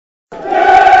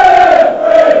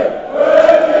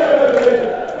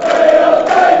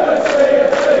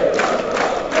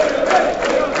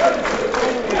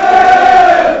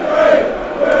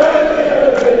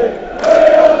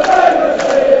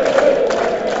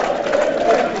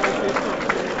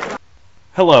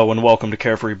Hello and welcome to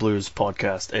Carefree Blues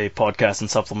Podcast, a podcast and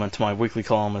supplement to my weekly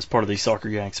column as part of the Soccer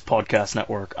Yanks podcast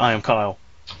network. I am Kyle.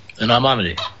 And I'm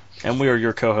Amadi. And we are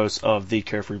your co-hosts of the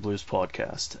Carefree Blues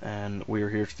Podcast. And we are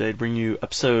here today to bring you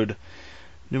episode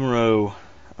numero,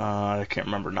 I can't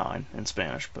remember 9 in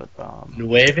Spanish, but...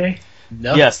 Nueve?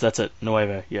 No? Yes, that's it.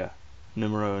 Nueve, yeah.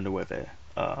 Numero nueve.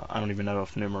 I don't even know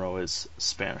if numero is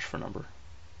Spanish for number.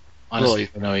 Honestly, Really,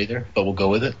 I don't know either, but we'll go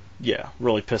with it. Yeah,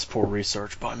 really piss poor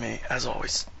research by me, as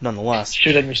always. Nonetheless.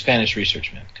 Should have your Spanish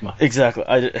research, man. Come on. Exactly.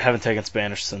 I haven't taken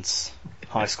Spanish since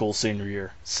high school senior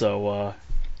year. So,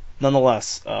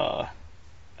 nonetheless,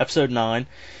 episode 9,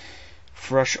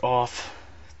 fresh off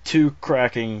 2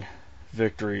 cracking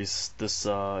victories this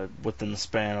within the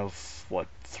span of,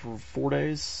 4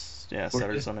 days? Yeah,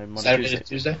 Saturday, Sunday, Monday,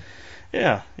 Tuesday?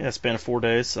 Yeah, span of 4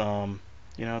 days.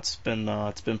 It's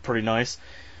been pretty nice.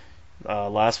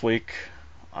 Last week,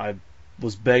 I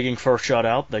was begging for a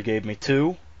shutout. They gave me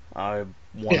 2. I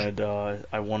wanted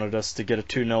us to get a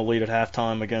 2-0 lead at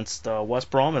halftime against West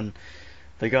Brom, and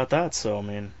they got that. So I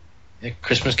mean, Yeah,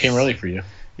 Christmas came early for you.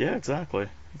 Yeah, exactly.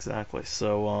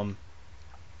 So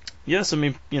yes, I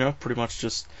mean, pretty much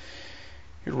just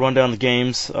here to run down the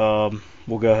games.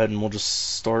 We'll go ahead and we'll just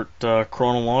start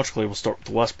chronologically. We'll start with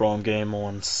the West Brom game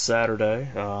on Saturday.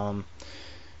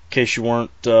 In case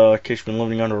you've been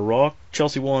living under a rock,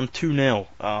 Chelsea won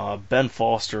 2-0. Ben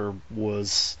Foster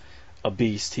was a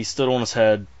beast. He stood on his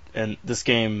head, and this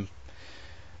game,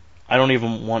 I don't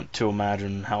even want to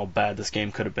imagine how bad this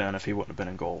game could have been if he wouldn't have been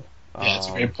in goal. Yeah, that's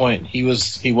a great point. He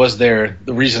was there.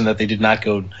 The reason that they did not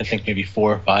go, I think, maybe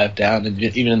 4 or 5 down,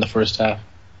 even in the first half.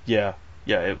 Yeah,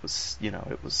 it was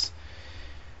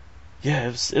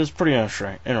pretty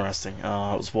interesting. It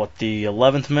was the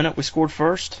 11th minute we scored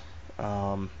first.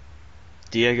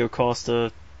 Diego Costa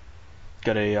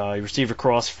got he received a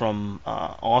cross from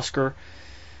Oscar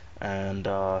and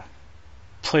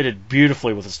played it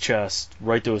beautifully with his chest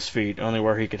right to his feet, only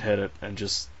where he could hit it, and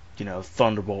just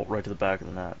thunderbolt right to the back of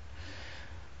the net.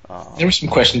 There were some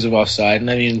questions of offside,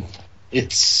 and I mean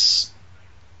it's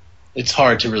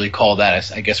hard to really call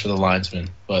that, I guess, for the linesman,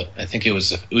 but I think it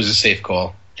was a safe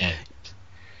call, and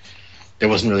there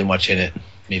wasn't really much in it.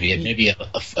 Maybe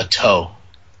a toe.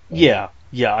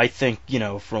 Yeah, I think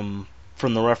from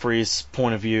the referee's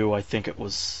point of view, I think it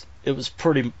was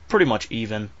pretty much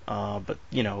even. But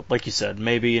like you said,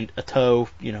 maybe a toe,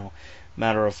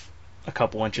 matter of a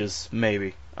couple inches,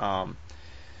 maybe.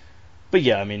 But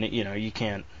yeah, I mean, you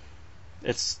can't.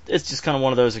 It's just kind of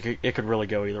one of those. It could really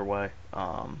go either way.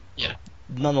 Yeah.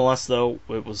 Nonetheless, though,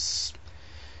 it was,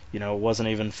 it wasn't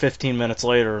even 15 minutes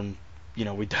later, and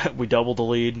we doubled the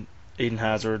lead. Eden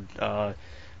Hazard.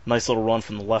 Nice little run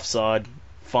from the left side.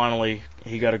 Finally,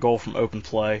 he got a goal from open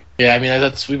play. Yeah, I mean,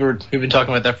 we've been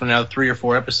talking about that for now 3 or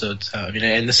 4 episodes.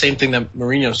 And the same thing that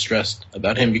Mourinho stressed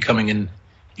about him becoming an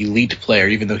elite player,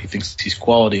 even though he thinks he's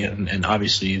quality, and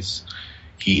obviously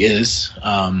he is.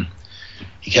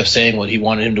 He kept saying what he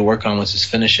wanted him to work on was his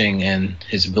finishing and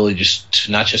his ability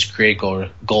to not just create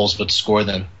goals, but to score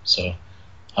them. So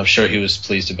I'm sure he was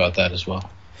pleased about that as well.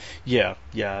 Yeah,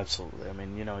 absolutely. I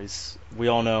mean, we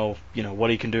all know,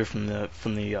 what he can do from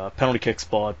the penalty kick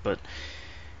spot, but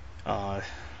I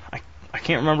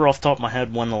can't remember off the top of my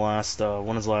head when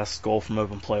his last goal from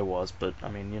open play was. But I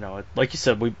mean, like you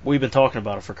said, we've been talking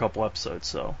about it for a couple episodes,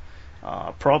 so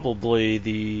probably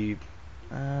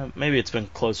maybe it's been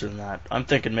closer than that. I'm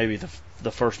thinking maybe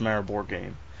the first Maribor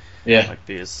game, might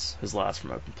be his last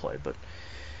from open play, but.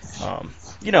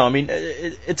 I mean,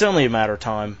 it's only a matter of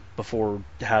time before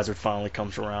Hazard finally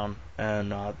comes around,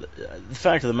 and the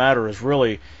fact of the matter is,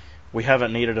 really, we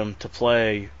haven't needed him to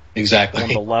play exactly on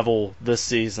the level this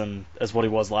season as what he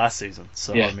was last season.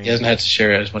 So yeah, I mean, he hasn't had to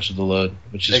share as much of the load,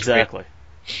 which is exactly.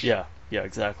 Great. Yeah,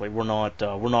 exactly. We're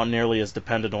not nearly as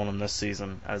dependent on him this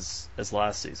season as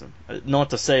last season.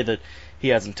 Not to say that he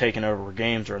hasn't taken over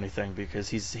games or anything, because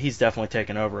he's definitely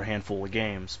taken over a handful of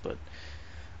games, but.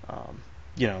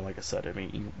 Like I said, I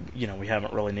mean, we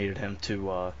haven't really needed him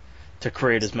to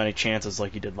create as many chances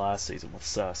like he did last season with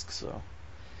Cesc. So.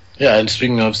 Yeah, and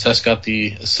speaking of, Cesc got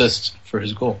the assist for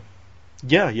his goal.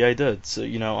 Yeah, he did. So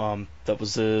that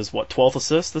was his 12th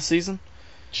assist this season.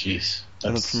 Jeez,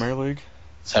 in the Premier League.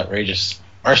 It's outrageous.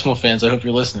 Arsenal fans, I hope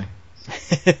you're listening.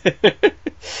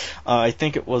 I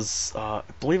think it was. I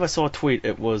believe I saw a tweet.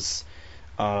 It was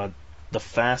the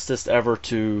fastest ever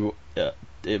to.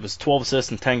 It was 12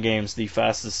 assists in 10 games, the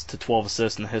fastest to 12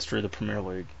 assists in the history of the Premier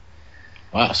League.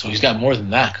 Wow, so he's got more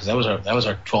than that, because that was our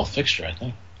 12th fixture, I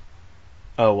think.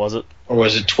 Oh, was it? Or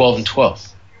was it 12 and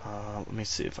 12? Let me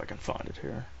see if I can find it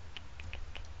here.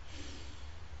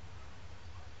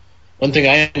 One thing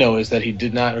I know is that he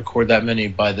did not record that many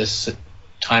by this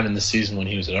time in the season when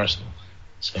he was at Arsenal.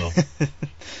 So,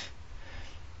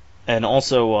 and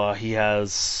also he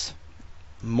has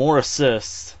more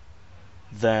assists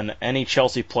than any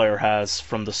Chelsea player has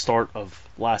from the start of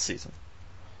last season.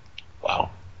 wow.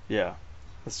 Yeah,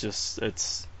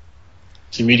 it's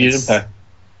immediate impact.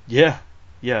 Yeah,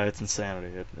 it's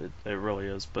insanity. It really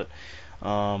is. But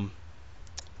yeah,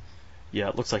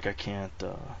 it looks like I can't.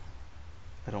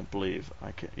 I don't believe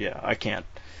I can. Yeah, I can't.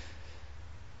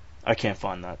 I can't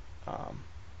find that.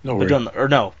 No but worries.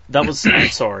 no, that was. I'm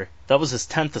sorry. That was his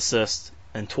 10th assist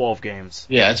in 12 games.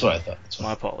 Yeah, that's what I thought.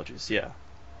 My apologies. Yeah.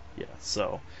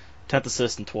 So, 10th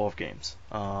assist in 12 games.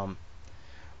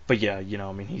 But yeah,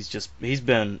 I mean, he's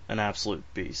been an absolute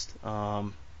beast.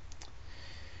 And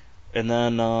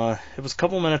then it was a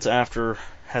couple minutes after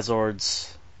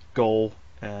Hazard's goal,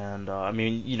 and I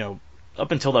mean,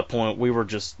 up until that point, we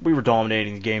were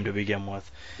dominating the game to begin with.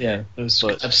 Yeah, it was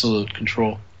absolute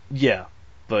control. Yeah,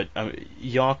 but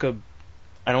Jakob,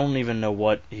 I don't even know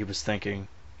what he was thinking.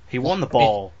 He won the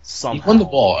ball somehow. He won the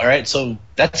ball, all right. So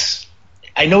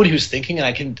I know what he was thinking,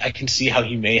 and I can see how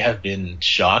he may have been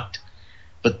shocked.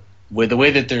 But with the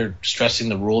way that they're stressing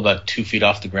the rule about 2 feet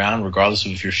off the ground, regardless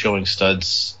of if you're showing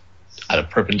studs at a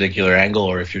perpendicular angle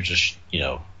or if you're just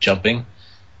jumping,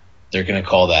 they're going to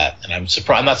call that. And I'm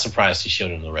not surprised he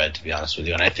showed him the red, to be honest with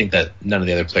you. And I think that none of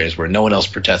the other players were. No one else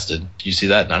protested. Do you see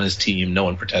that? On his team, no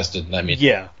one protested. I mean,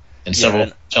 yeah. And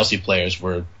several Chelsea players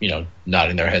were,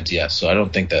 nodding their heads yes. So I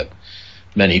don't think that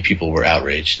many people were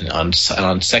outraged. And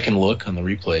on second look on the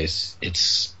replays,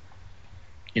 it's,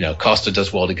 Costa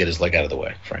does well to get his leg out of the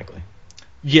way, frankly.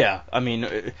 Yeah, I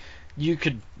mean, you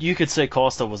could say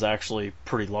Costa was actually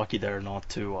pretty lucky there not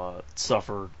to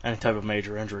suffer any type of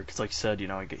major injury because, like you said,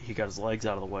 he got his legs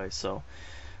out of the way. So,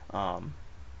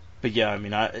 but yeah, I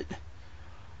mean, I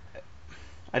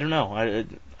don't know. I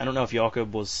don't know if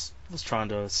Jakob was trying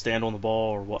to stand on the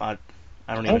ball or what.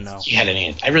 I don't even know.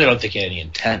 I really don't think he had any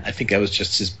intent. I think that was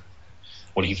just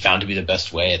what he found to be the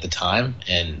best way at the time,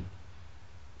 and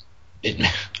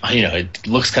it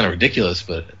looks kind of ridiculous,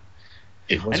 but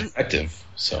it was effective.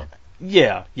 So.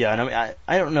 Yeah, and I mean,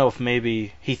 I don't know if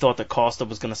maybe he thought that Costa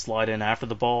was going to slide in after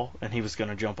the ball and he was going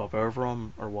to jump up over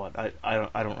him or what. I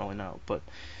don't really know, but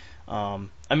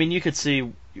I mean, you could see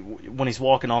when he's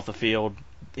walking off the field,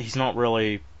 he's not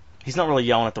really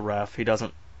yelling at the ref. He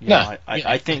doesn't.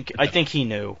 I think he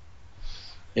knew.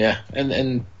 Yeah,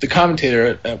 and the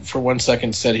commentator for 1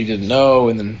 second said he didn't know,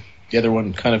 and then the other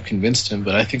one kind of convinced him.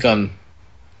 But I think on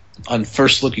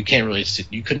first look, you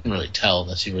couldn't really tell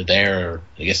unless you were there, or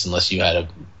I guess unless you had a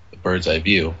bird's eye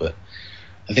view. But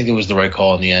I think it was the right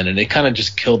call in the end, and it kind of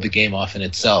just killed the game off in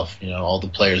itself. All the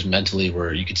players mentally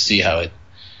you could see how it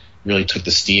really took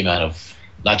the steam out of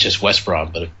not just West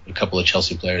Brom, but a couple of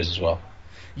Chelsea players as well.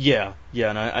 Yeah,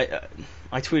 and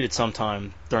I tweeted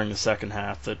sometime during the second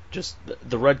half that just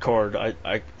the red card,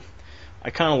 I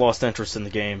kind of lost interest in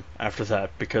the game after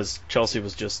that because Chelsea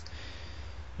was just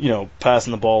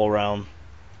passing the ball around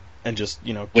and just,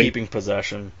 keeping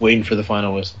possession. Waiting for the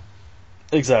final whistle.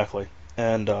 Exactly.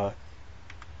 And I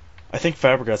think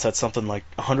Fabregas had something like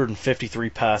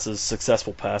 153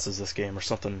 successful passes this game or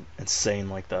something insane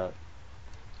like that.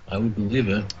 I would believe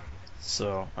it.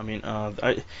 So, I mean,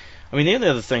 the only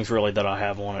other things really that I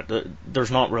have on it,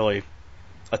 there's not really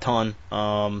a ton.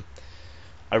 I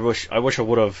wish I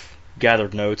would have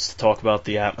gathered notes to talk about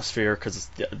the atmosphere because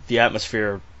the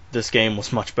atmosphere this game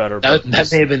was much better. That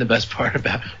may have been the best part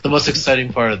the most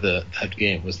exciting part of that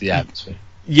game was the atmosphere.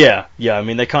 Yeah. I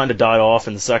mean, they kind of died off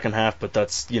in the second half, but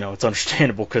that's it's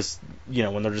understandable because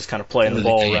when they're just kind of playing the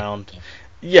ball around.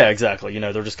 Yeah, exactly.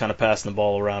 They're just kind of passing the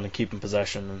ball around and keeping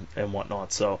possession and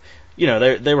whatnot. So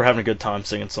they were having a good time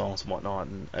singing songs and whatnot.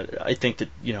 And I think that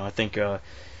I think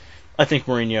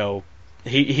Mourinho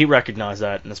he recognized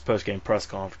that in his post game press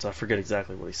conference. I forget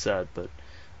exactly what he said, but.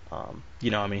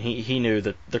 I mean, he knew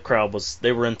that the crowd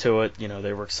they were into it.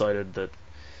 They were excited that,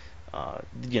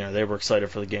 they were excited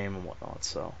for the game and whatnot.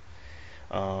 So,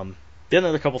 the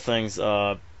other couple things,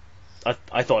 I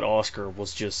thought Oscar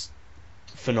was just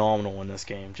phenomenal in this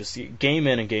game. Just game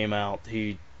in and game out,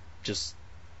 he just,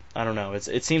 I don't know.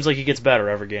 It seems like he gets better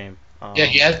every game. Yeah,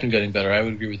 he has been getting better. I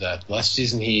would agree with that. Last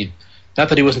season, not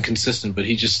that he wasn't consistent, but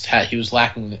he was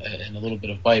lacking in a little bit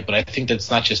of bite. But I think that's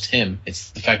not just him.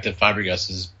 It's the fact that Fabregas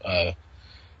is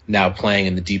now playing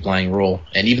in the deep-lying role.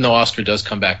 And even though Oscar does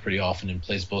come back pretty often and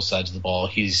plays both sides of the ball,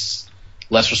 he's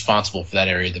less responsible for that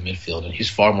area of the midfield, and he's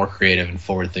far more creative and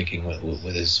forward-thinking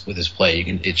with his play.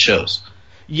 It shows.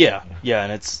 Yeah,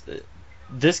 and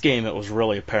this game it was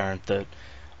really apparent that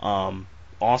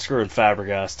Oscar and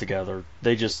Fabregas together,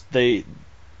 they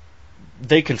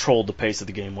controlled the pace of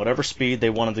the game. Whatever speed they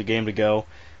wanted the game to go,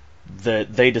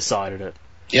 that they decided it.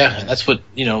 Yeah, and that's what,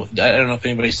 I don't know if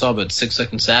anybody saw, but 6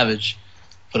 Second Savage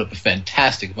put up a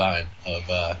fantastic vine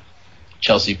of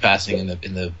Chelsea passing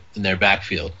in their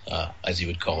backfield, as you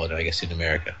would call it, I guess, in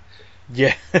America.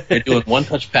 Yeah. They're doing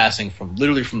one-touch passing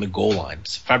literally from the goal line.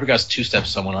 Fabregas two-steps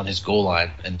someone on his goal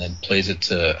line and then plays it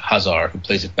to Hazard, who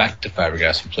plays it back to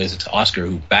Fabregas, who plays it to Oscar,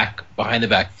 who behind the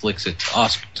back flicks it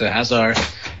to Hazard,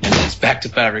 and then it's back to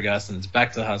Fabregas, and it's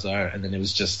back to Hazard, and then it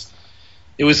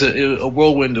was a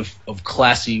whirlwind of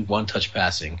classy one-touch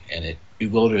passing, and it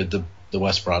bewildered the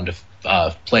West Brom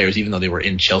players, even though they were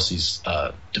in Chelsea's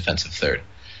defensive third.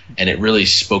 And it really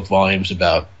spoke volumes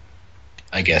about,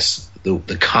 I guess,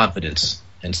 the confidence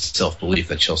and self-belief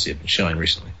that Chelsea had been showing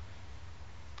recently.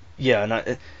 Yeah,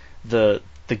 and the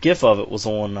GIF of it was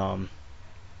on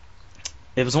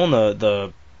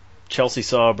the Chelsea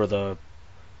sub or the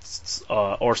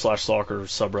r/soccer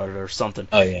subreddit or something.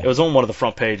 Oh yeah, it was on one of the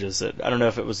front pages. I don't know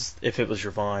if it was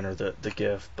your Vine or the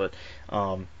GIF, but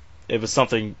it was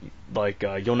something like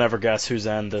you'll never guess whose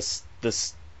end this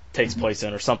takes place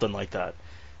in, or something like that.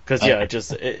 Because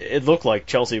it looked like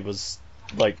Chelsea was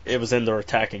like it was in their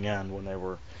attacking end when they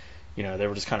were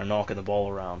just kind of knocking the ball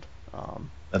around.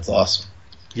 That's awesome.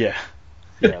 Yeah,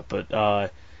 but I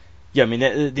mean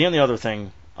the only other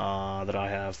thing that I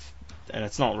have, and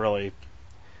it's not really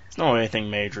anything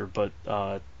major, but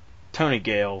Tony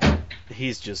Gale,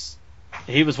 he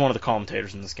was one of the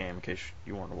commentators in this game, in case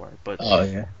you weren't aware. But oh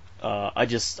yeah,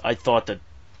 I thought that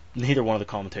neither one of the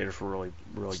commentators were really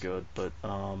really good, but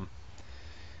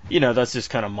that's just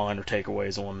kind of minor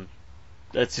takeaways on.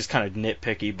 That's just kind of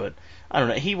nitpicky, but I don't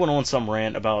know. He went on some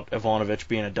rant about Ivanovic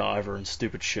being a diver and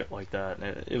stupid shit like that.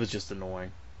 And it was just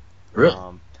annoying. Really?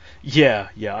 Yeah.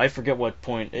 I forget what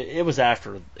point. It was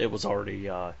after it was already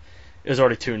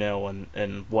 2-0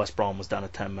 and West Brom was down to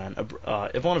 10 men.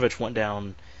 Ivanovic went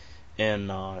down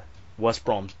in West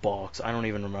Brom's box. I don't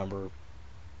even remember.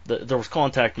 There was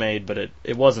contact made, but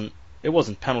it wasn't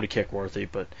penalty kick worthy.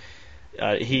 But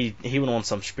he went on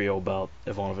some spiel about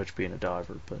Ivanovic being a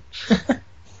diver, but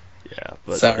yeah,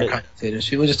 but sour commentators.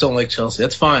 People just don't like Chelsea.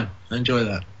 That's fine. I enjoy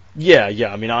that.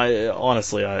 Yeah. I mean,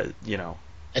 honestly,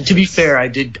 And to be fair, I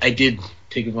did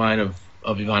take a line of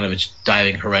Ivanovic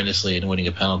diving horrendously and winning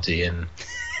a penalty in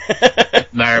the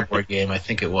Maribor game. I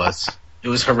think it was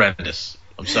horrendous.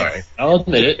 I'm sorry. I'll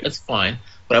admit it. That's fine.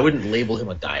 But I wouldn't label him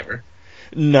a diver.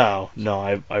 No,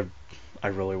 I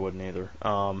really wouldn't either.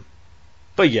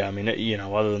 But yeah, I mean,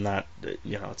 other than that,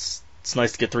 it's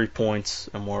nice to get 3 points,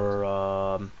 and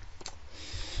we're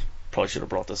probably should have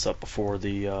brought this up before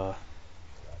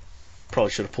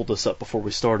probably should have pulled this up before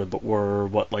we started, but we're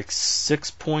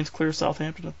 6 points clear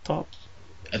Southampton at the top.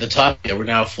 At the top, yeah, we're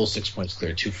now a full 6 points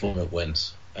clear, 2 full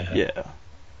wins. Yeah,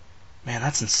 man,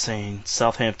 that's insane.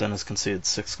 Southampton has conceded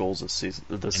 6 goals this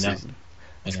season.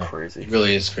 It's crazy. It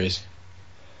really is crazy.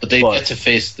 But they get to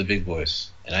face the big boys.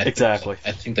 And I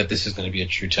think that this is going to be a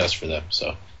true test for them.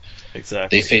 So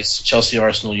exactly, they face Chelsea,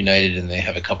 Arsenal, United, and they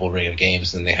have a couple of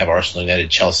games. And they have Arsenal, United,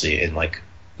 Chelsea, in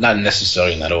not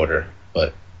necessarily in that order,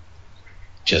 but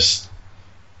just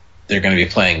they're going to be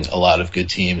playing a lot of good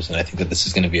teams. And I think that this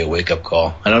is going to be a wake up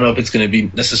call. I don't know if it's going to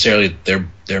be necessarily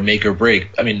their make or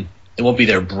break. I mean, it won't be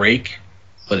their break,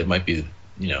 but it might be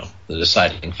the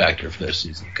deciding factor for their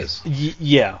season.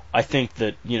 Yeah, I think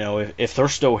that if they're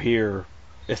still here.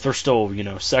 If they're still,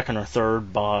 second or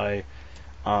third by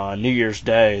New Year's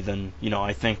Day, then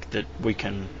I think that we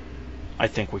can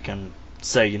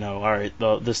say, all right,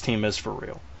 this team is for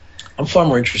real. I'm far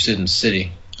more interested in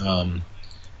City.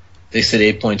 They sit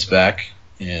 8 points back,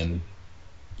 and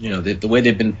the way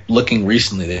they've been looking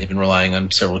recently, they've been relying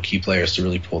on several key players to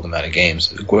really pull them out of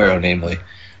games. Aguero, namely,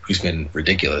 who's been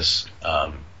ridiculous.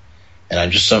 And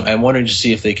I'm wondering to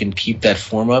see if they can keep that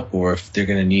form up, or if they're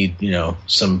going to need,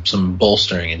 some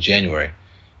bolstering in January.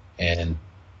 And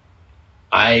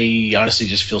I honestly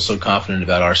just feel so confident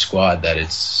about our squad that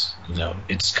it's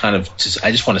kind of just,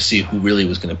 I just want to see who really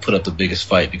was going to put up the biggest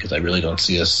fight, because I really don't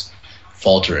see us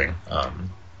faltering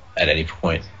at any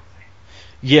point.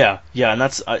 Yeah, and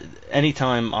that's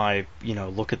anytime I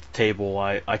look at the table,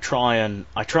 I try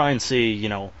and see,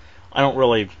 I don't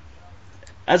really.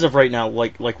 As of right now,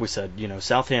 like we said,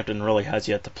 Southampton really has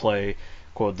yet to play,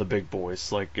 quote, the big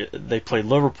boys. They played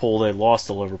Liverpool, they lost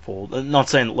to Liverpool. Not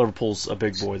saying that Liverpool's a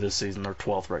big boy this season; they're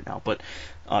 12th right now, but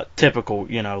typical,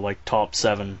 top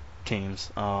 7 teams.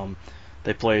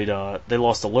 They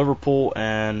lost to Liverpool,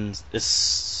 and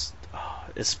is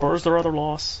Spurs their other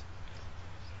loss?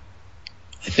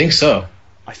 I think so.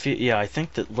 I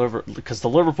think that because the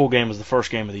Liverpool game was the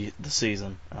first game of the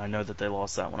season. And I know that they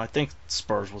lost that one. I think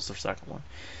Spurs was their second one.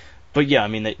 But yeah, I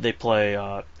mean they play.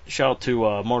 Shout out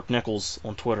to Mark Nichols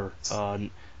on Twitter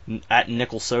at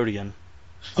Nicholsodian.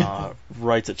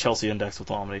 Writes at Chelsea Index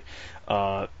with Amadi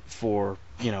for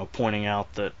pointing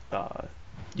out that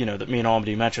that me and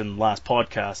Amadi mentioned last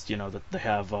podcast. That they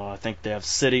have I think they have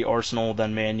City, Arsenal,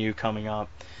 then Man U coming up,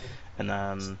 and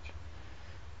then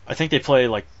I think they play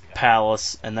like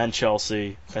Palace and then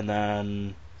Chelsea and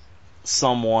then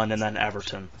someone and then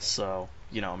Everton. So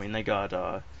I mean they got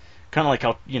kind of like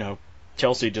how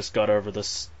Chelsea just got over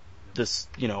this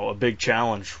a big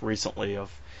challenge recently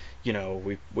of.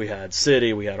 We had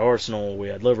City, we had Arsenal, we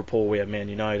had Liverpool, we had Man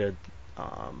United,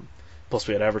 plus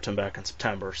we had Everton back in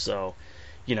September. So,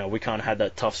 we kind of had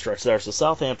that tough stretch there. So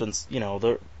Southampton's,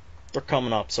 they're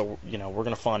coming up. So, we're going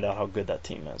to find out how good that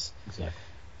team is. Exactly.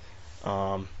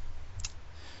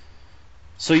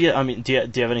 So yeah, I mean, do you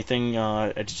have anything,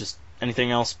 anything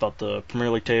else about the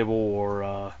Premier League table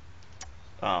or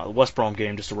the West Brom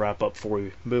game just to wrap up before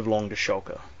we move along to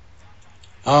Schalke?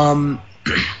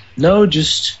 No,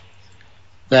 just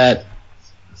that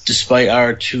despite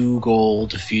our 2-goal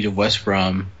defeat of West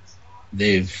Brom,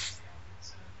 they've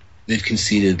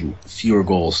conceded fewer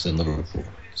goals than Liverpool.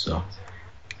 So,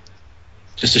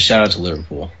 just a shout out to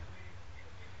Liverpool.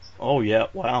 Oh yeah!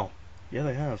 Wow. Yeah,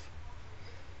 they have.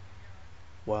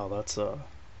 Wow, that's the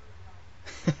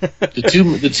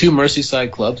two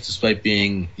Merseyside clubs, despite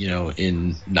being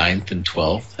in 9th and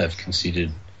 12th, have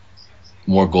conceded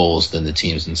more goals than the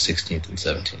teams in 16th and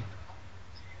 17th.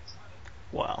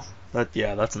 Wow.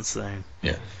 That's insane.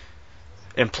 Yeah.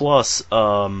 And plus,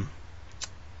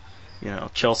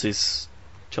 Chelsea's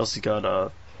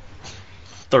got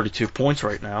 32 points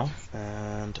right now,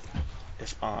 and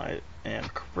if I am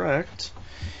correct,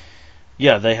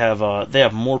 yeah, they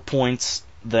have more points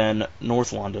than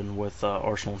North London with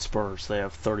Arsenal and Spurs. They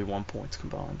have 31 points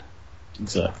combined.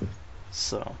 Exactly.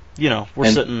 So,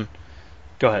 we're sitting.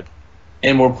 Go ahead.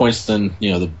 And more points than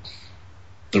the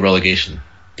relegation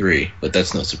 3, but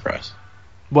that's no surprise.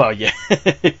 Well, yeah,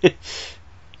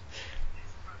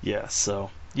 yeah.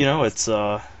 So it's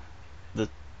the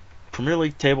Premier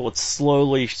League table. It's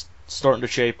slowly starting to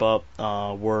shape up.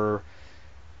 We're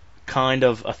kind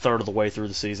of a third of the way through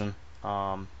the season.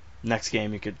 Next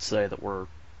game, you could say that we're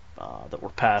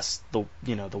past the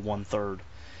the 1/3,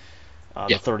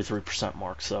 the 33%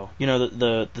 mark. So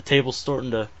the table's starting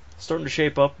to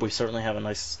shape up. We certainly have a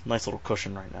nice little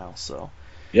cushion right now. So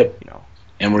yep.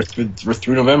 And we're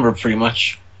through November pretty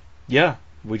much. Yeah,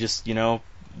 we just our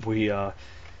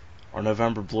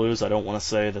November Blues. I don't want to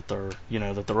say that they're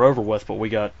over with, but we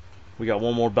got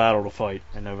one more battle to fight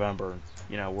in November.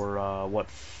 We're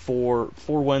 4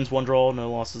 wins, 1 draw,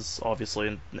 no losses,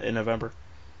 obviously in November.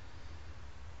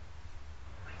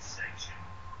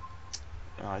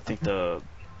 I think the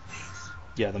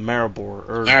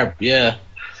Maribor it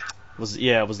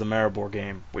was the Maribor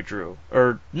game we drew.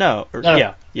 It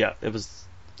was.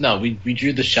 No, we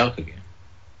drew the Schalke game.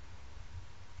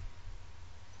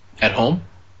 At home?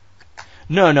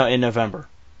 No, in November.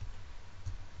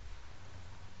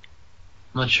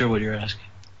 I'm not sure what you're asking.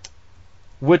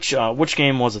 Which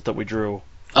game was it that we drew?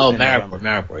 Oh,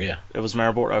 Maribor, yeah. It was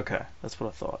Maribor? Okay, that's what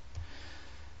I thought.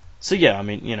 So yeah, I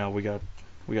mean, we got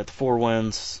the 4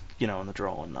 wins, in the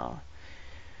draw in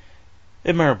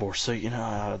Maribor. So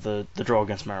the draw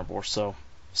against Maribor. So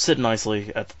sitting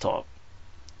nicely at the top,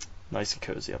 nice and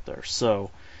cozy up there.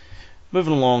 So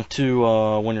moving along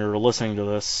to when you're listening to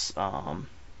this,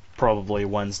 probably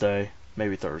Wednesday,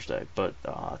 maybe Thursday, but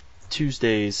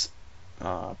Tuesday's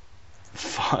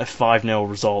 5-0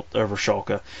 result over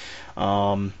Schalke.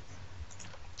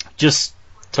 Just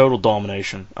total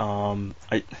domination.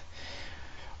 I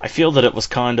feel that it was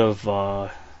kind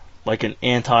of like an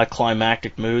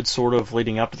anticlimactic mood sort of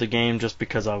leading up to the game, just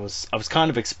because I was kind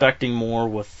of expecting more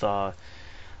with the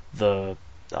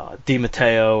Di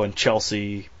Matteo and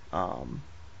Chelsea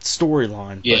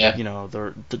storyline. Yeah.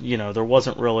 But there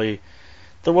wasn't really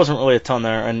a ton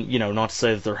there, and not to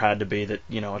say that there had to be that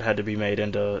it had to be made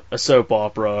into a soap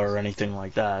opera or anything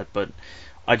like that, but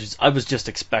I was just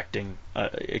expecting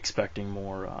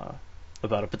more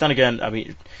about it. But then again, I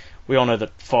mean, we all know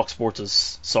that Fox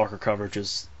Sports' soccer coverage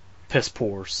is piss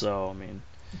poor, so I mean,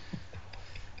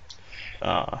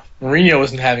 Mourinho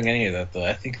wasn't having any of that though.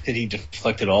 I think that he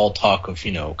deflected all talk of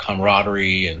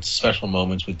camaraderie and special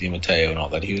moments with Di Matteo and all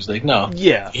that. He was like, no,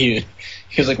 yeah, he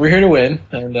was like, we're here to win,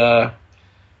 and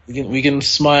we can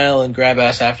smile and grab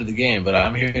ass after the game, but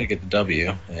I'm here to get the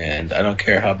W, and I don't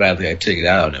care how badly I take it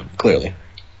out on him. Clearly,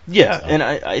 yeah, so. And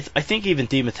I think even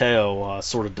Di Matteo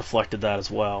sort of deflected that as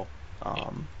well.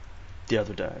 the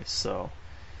other day. So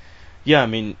yeah, I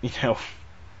mean,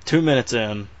 2 minutes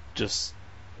in,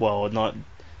 not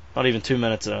even 2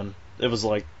 minutes in. It was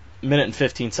like minute and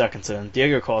 15 seconds in.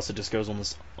 Diego Costa just goes on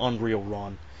this unreal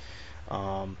run,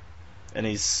 and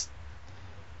it's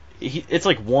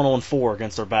like 1-on-4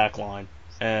 against our back line,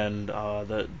 and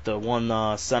the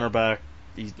one center back,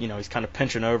 he's kind of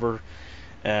pinching over,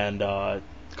 and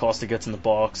Costa gets in the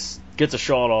box, gets a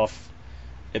shot off.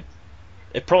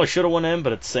 It probably should have went in,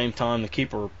 but at the same time, the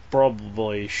keeper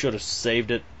probably should have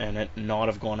saved it and it not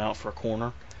have gone out for a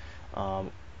corner.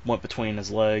 Went between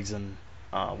his legs, and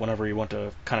whenever he went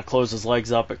to kind of close his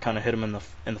legs up, it kind of hit him in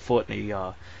the foot, and he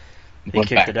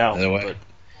kicked it out. But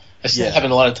I see that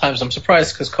happen a lot of times. I'm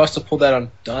surprised because Costa pulled that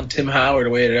on Tim Howard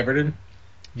away at Everton.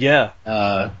 Yeah.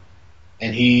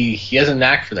 And he has a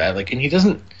knack for that. Like, and he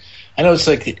doesn't. I know it's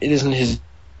like it isn't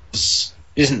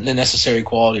the necessary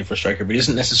quality for a striker, but he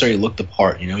doesn't necessarily look the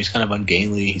part. He's kind of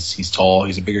ungainly. He's tall.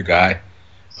 He's a bigger guy,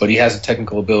 but he has a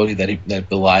technical ability that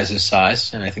belies his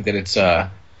size, and I think that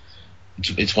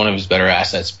it's one of his better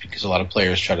assets because a lot of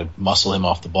players try to muscle him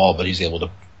off the ball, but he's able to.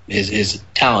 His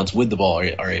talents with the ball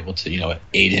are able to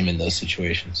aid him in those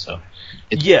situations. So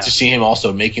to see him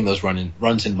also making those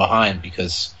runs in behind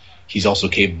because he's also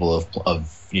capable of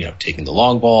taking the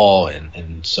long ball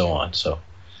and so on. So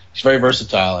he's very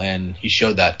versatile, and he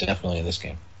showed that definitely in this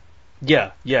game.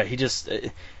 Yeah.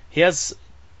 He has,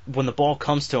 when the ball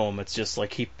comes to him, it's just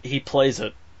like he plays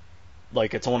it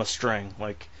like it's on a string.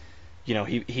 Like,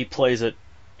 he plays it.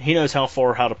 He knows how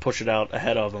to push it out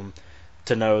ahead of him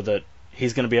to know that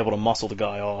he's going to be able to muscle the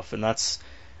guy off, and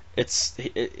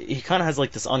he kind of has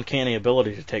like this uncanny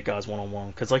ability to take guys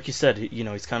one-on-one. Because like you said,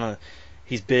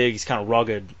 he's big, he's kind of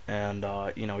rugged, and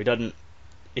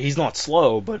he's not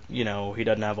slow, but he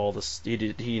doesn't have all this. He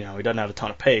doesn't have a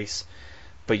ton of pace,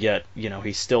 but yet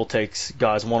he still takes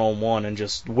guys one-on-one and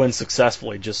just wins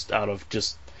successfully just out of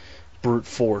just brute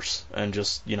force and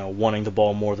just wanting the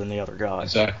ball more than the other guy.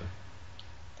 Exactly.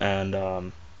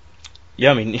 And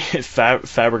yeah, I mean,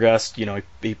 Fabregas,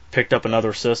 he picked up another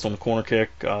assist on the corner kick,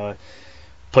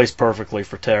 placed perfectly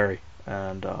for Terry,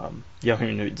 and yeah, I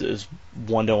mean, it was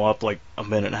 1-0 up like a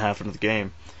minute and a half into the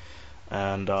game,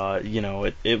 and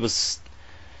it was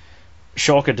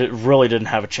Schalke really didn't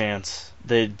have a chance.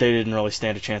 They didn't really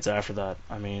stand a chance after that.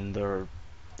 I mean,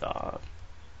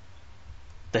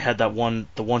 they had the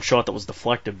one shot that was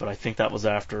deflected, but I think that was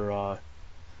after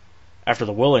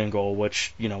the Willian goal,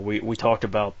 which we talked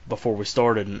about before we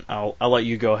started, and I'll let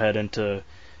you go ahead into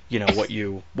what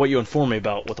you informed me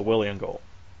about with the Willian goal.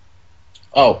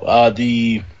 Their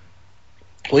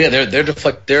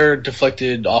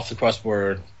deflected off the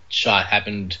crossbar shot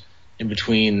happened in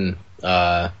between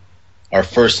our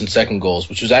first and second goals,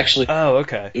 which was actually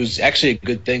okay. It was actually a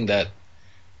good thing that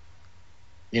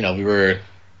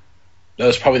that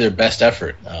was probably their best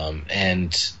effort,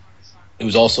 and it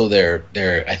was also their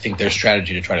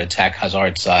strategy to try to attack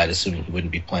Hazard's side, assuming he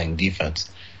wouldn't be playing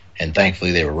defense. And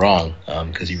thankfully they were wrong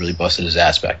because he really busted his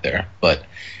ass back there. But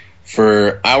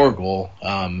for our goal,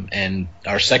 and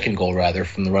our second goal rather,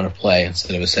 from the run of play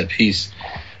instead of a set piece,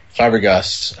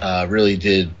 Fabregas really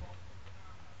did.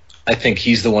 I think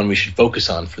he's the one we should focus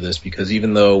on for this because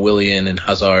even though Willian and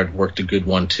Hazard worked a good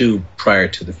 1-2 prior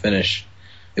to the finish,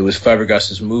 it was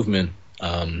Fabregas's movement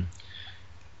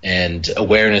and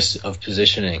awareness of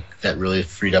positioning that really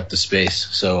freed up the space.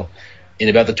 So in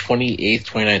about the 28th,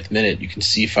 29th minute, you can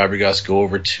see Fabregas go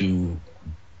over to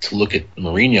look at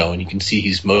Mourinho, and you can see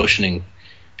he's motioning,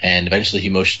 and eventually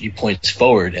he points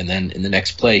forward, and then in the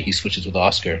next play he switches with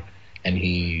Oscar, and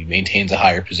he maintains a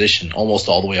higher position almost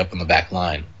all the way up on the back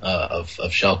line of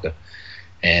Schalke.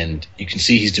 And you can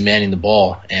see he's demanding the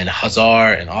ball, and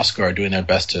Hazard and Oscar are doing their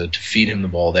best to feed him the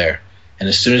ball there. And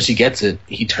as soon as he gets it,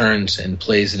 he turns and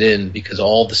plays it in because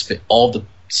all the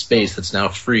space that's now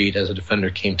freed as a defender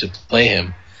came to play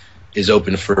him is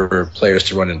open for players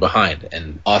to run in behind.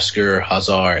 And Oscar,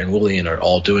 Hazard, and Willian are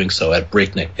all doing so at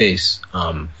breakneck pace.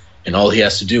 And all he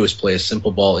has to do is play a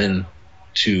simple ball in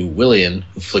to Willian,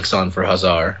 who flicks on for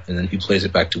Hazard, and then he plays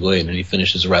it back to Willian, and he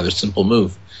finishes a rather simple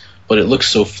move. But it looks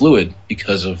so fluid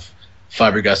because of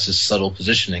Fabregas' subtle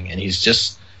positioning, and he's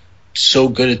just so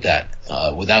good at that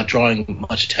without drawing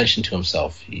much attention to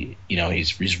himself.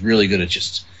 He's really good at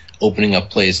just opening up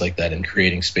plays like that and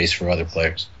creating space for other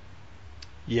players.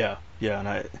 Yeah,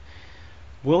 and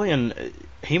Willian,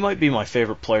 he might be my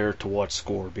favorite player to watch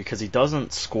score because he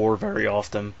doesn't score very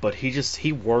often, but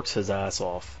he works his ass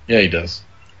off. Yeah, he does.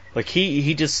 Like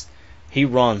he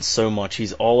runs so much.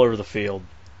 He's all over the field,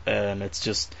 and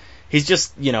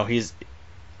he's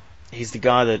he's the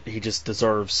guy that he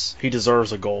deserves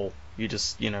a goal. You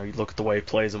look at the way he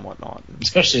plays and whatnot.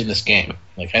 Especially in this game.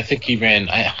 Like, I think he ran,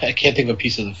 I can't think of a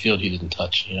piece of the field he didn't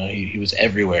touch. He was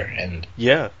everywhere. And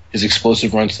yeah, his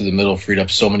explosive runs to the middle freed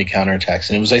up so many counterattacks.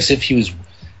 And it was as if he was,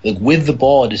 like, with the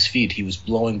ball at his feet, he was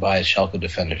blowing by his Schalke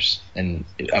defenders. And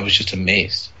I was just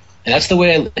amazed. And that's the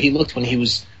way he looked when he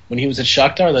was at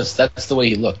Shakhtar. That's the way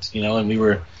he looked, and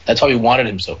that's why we wanted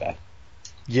him so bad.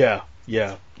 Yeah.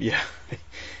 I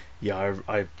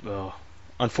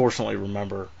unfortunately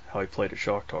remember how he played at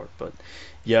Shakhtar, but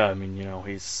yeah, I mean,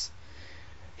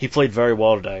 he played very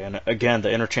well today, and again, the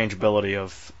interchangeability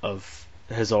of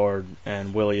Hazard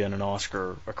and Willian and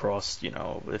Oscar across,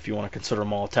 if you want to consider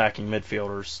them all attacking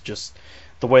midfielders, just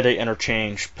the way they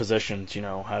interchange positions,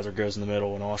 Hazard goes in the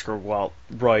middle and Oscar will go out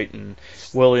right, and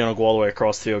Willian will go all the way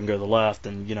across the field and go to the left,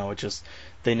 and it just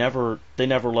they never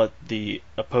let the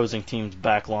opposing team's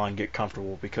back line get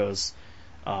comfortable because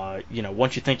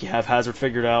once you think you have Hazard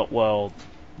figured out, well,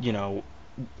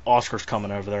 Oscar's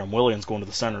coming over there and Willian's going to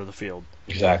the center of the field.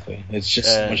 Exactly. It's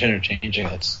just so much interchanging.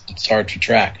 It's hard to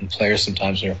track, and players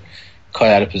sometimes are caught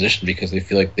out of position because they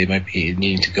feel like they might be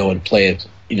needing to go and play it,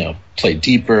 play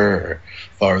deeper or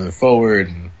farther forward,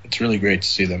 and it's really great to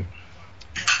see them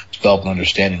develop an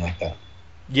understanding like that.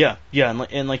 Yeah,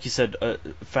 and like you said,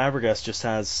 Fabregas just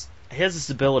has this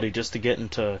ability just to get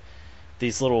into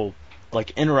these little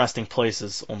like interesting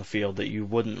places on the field that you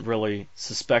wouldn't really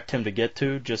suspect him to get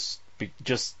to, just kind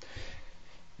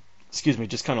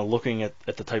of looking at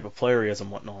the type of player he is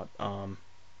and whatnot.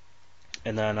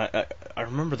 And then I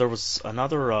remember there was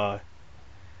another an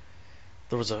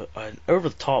over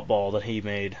the top ball that he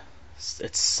made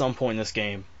at some point in this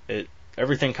game.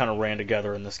 Everything kind of ran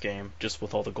together in this game just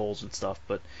with all the goals and stuff,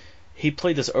 but he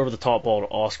played this over the top ball to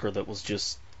Oscar that was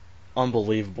just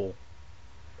unbelievable,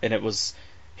 and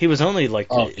he was only like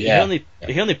he only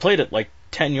played it like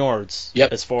 10 yards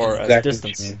as far as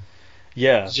distance.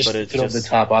 Yeah, but it's just over the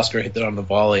top. Oscar hit it on the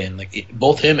volley, and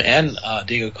both him and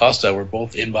Diego Costa were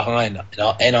both in behind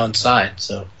and onside.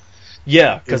 So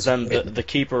yeah, because then the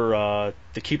keeper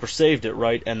saved it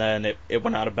right, and then it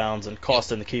went out of bounds, and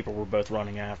Costa and the keeper were both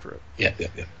running after it. Yeah.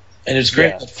 And it's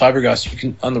great that Fabregas. You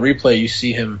can on the replay you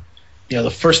see him.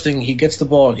 The first thing he gets the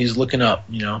ball and he's looking up.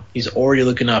 He's already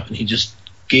looking up, and he just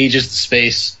gauges the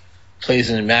space, plays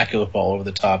an immaculate ball over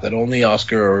the top that only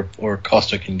Oscar or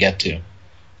Costa can get to.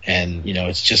 And,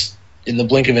 it's just in the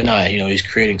blink of an eye, he's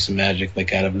creating some magic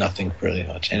out of nothing pretty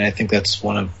much. And I think that's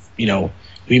one of,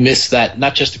 we miss that,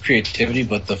 not just the creativity,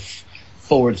 but the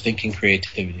forward-thinking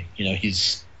creativity.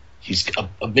 He's a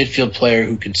midfield player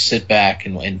who can sit back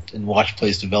and watch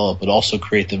plays develop, but also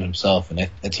create them himself. And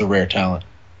that's a rare talent.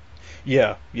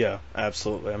 Yeah,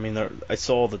 absolutely. I mean, I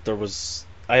saw that there was,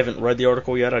 I haven't read the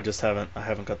article yet. I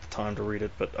haven't got the time to read it,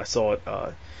 but I saw it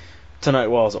tonight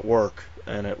while I was at work,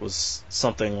 and it was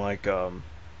something like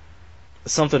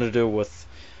something to do with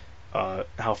how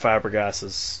Fabregas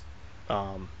is,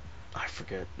 I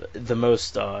forget, the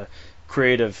most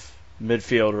creative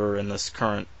midfielder in this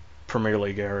current Premier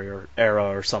League era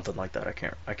or something like that. I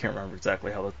can't remember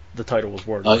exactly how the title was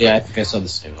worded. Oh yeah, I think I saw the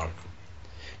same article.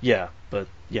 Yeah, but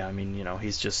yeah, I mean,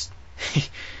 he's just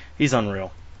he's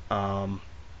unreal. And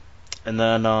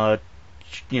then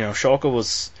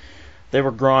Schalke they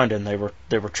were grinding. They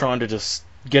were trying to just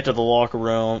get to the locker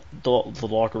room. The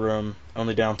locker room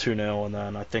only down 2-0, and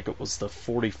then I think it was the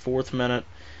 44th minute.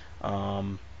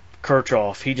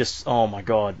 Kirchhoff, he just, oh my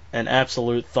God, an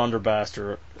absolute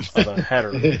thunderbaster of a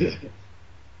header.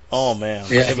 Oh man,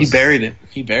 yeah, he buried it.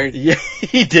 Yeah,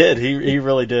 he did. He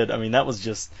really did. I mean, that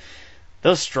was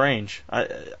strange. I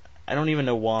don't even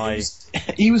know why.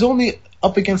 He was only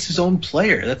up against his own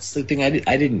player. That's the thing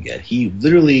I didn't get. He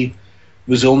literally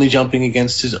was only jumping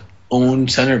against his own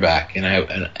center back,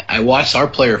 and I watched our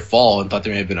player fall and thought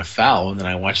there may have been a foul, and then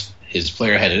I watched his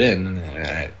player head it in,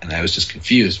 and I was just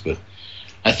confused. But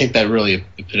I think that really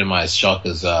epitomized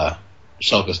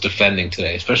Schalke's defending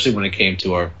today, especially when it came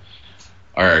to our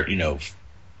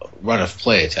run of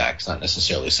play attacks, not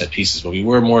necessarily set pieces, but we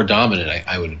were more dominant.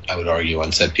 I would argue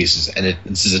on set pieces, and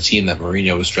this is a team that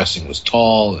Mourinho was stressing was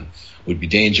tall and would be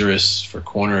dangerous for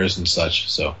corners and such.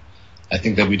 So I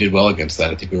think that we did well against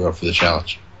that. I think we were up for the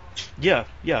challenge. Yeah,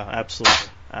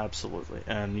 absolutely.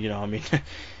 And I mean,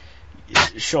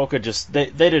 Schalke just they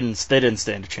didn't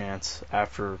stand a chance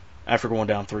after going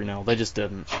down 3-0. They just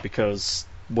didn't, because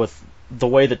with the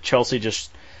way that Chelsea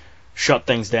just shut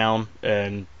things down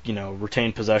and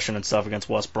retained possession and stuff against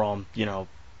West Brom,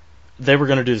 they were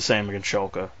going to do the same against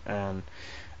Schalke. And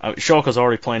Schalke's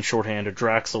already playing shorthanded.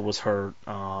 Draxler was hurt.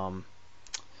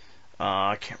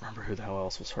 I can't remember who the hell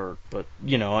else was hurt, but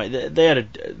they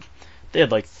they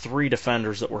had like 3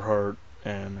 defenders that were hurt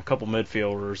and a couple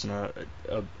midfielders and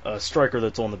a striker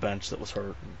that's on the bench that was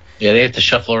hurt. Yeah, they had to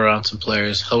shuffle around some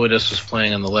players. Hoedis was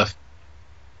playing on the left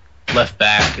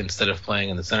back instead of playing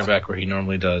in the center back where he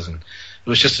normally does, and it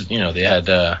was just they had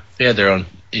their own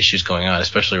issues going on,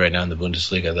 especially right now in the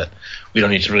Bundesliga that we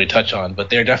don't need to really touch on. But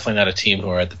they're definitely not a team who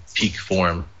are at the peak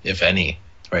form, if any,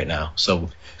 right now. So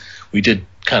we did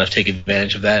kind of take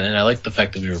advantage of that, and I like the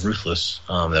fact that we were ruthless,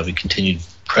 that we continued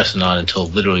pressing on until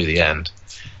literally the end,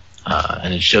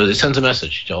 and it sends a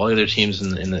message to all the other teams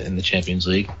in the Champions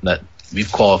League that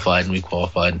we've qualified, and we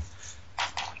qualified.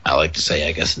 I like to say,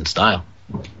 I guess, in style.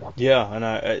 Yeah, and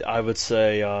I would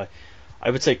say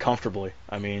comfortably.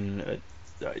 I mean,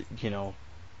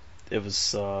 it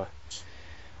was. I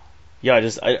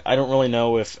don't really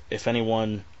know if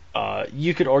anyone.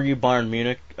 You could argue Bayern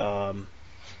Munich,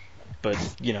 but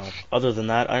other than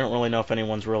that, I don't really know if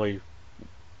anyone's really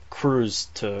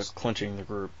cruised to clinching the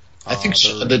group. I think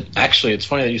actually it's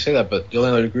funny that you say that, but the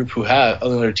only other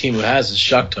team who has is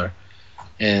Shakhtar,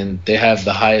 and they have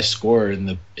the highest scorer in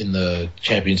the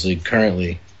Champions League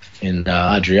currently in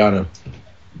Adriano.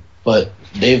 But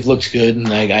they've looked good, and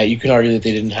you can argue that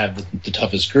they didn't have the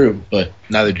toughest group, but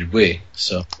neither did we.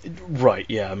 So right,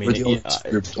 yeah, I mean, we're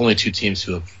the only 2 teams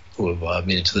who have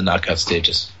made it to the knockout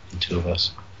stages. The 2 of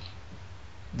us.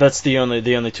 That's the only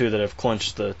 2 that have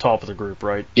clinched the top of the group,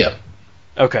 right? Yeah.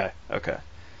 Okay.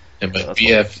 Yeah, but we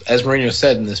have, as Mourinho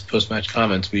said in this post-match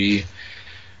comments, we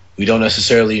don't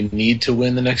necessarily need to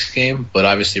win the next game, but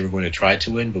obviously we're going to try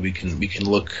to win. But we can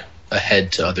look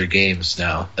ahead to other games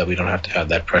now that we don't have to have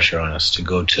that pressure on us to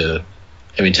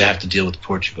have to deal with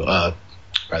Portugal,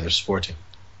 rather Sporting.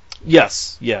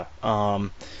 Yes, yeah. Let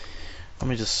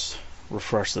me just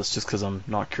refresh this just because I'm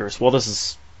not curious. Well,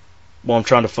 I'm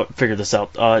trying to figure this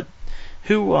out.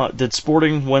 Who did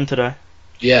Sporting win today?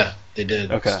 Yeah, they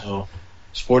did. Okay. So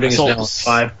Sporting is now on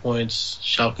 5 points.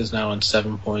 Schalke is now on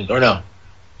 7 points. Or no,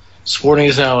 Sporting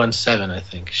is now on 7, I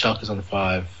think. Schalke is on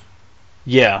 5.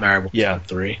 Yeah. Maribor's on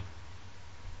 3.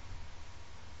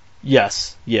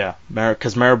 Yes, yeah.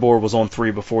 Because Maribor was on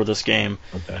 3 before this game.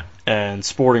 Okay. And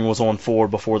Sporting was on 4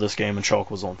 before this game, and Schalke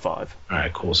was on 5. All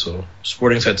right, cool. So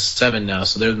Sporting's at 7 now,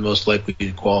 so they're the most likely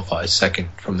to qualify second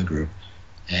from the group.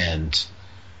 And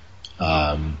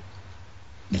the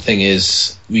thing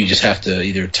is, we just have to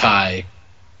either tie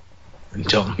or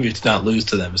not lose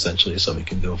to them, essentially, so we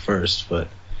can go first. But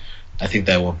I think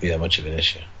that won't be that much of an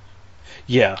issue.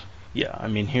 Yeah. I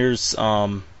mean, here's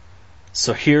our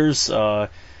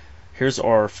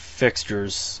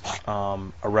fixtures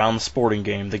around the Sporting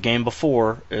game. The game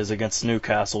before is against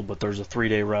Newcastle, but there's a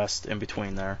 3-day rest in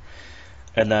between there.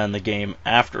 And then the game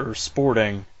after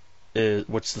Sporting,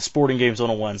 which the Sporting game's on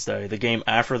a Wednesday. The game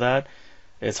after that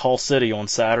is Hull City on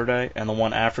Saturday, and the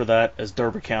one after that is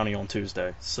Derby County on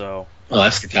Tuesday. So. Well,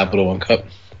 that's the Capital One Cup.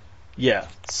 Yeah.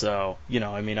 So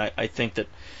I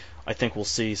think we'll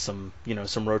see some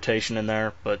rotation in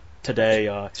there, but today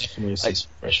definitely see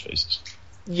some fresh faces.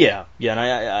 Yeah, and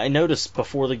I noticed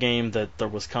before the game that there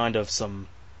was kind of some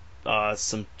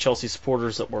Chelsea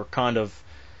supporters that were kind of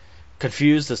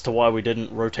confused as to why we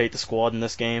didn't rotate the squad in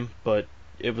this game, but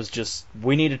it was just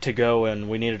we needed to go and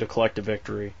we needed to collect a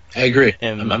victory. I agree.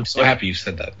 And I'm so happy you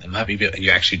said that. I'm happy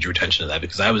you actually drew attention to that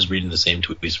because I was reading the same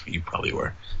tweets you probably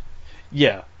were.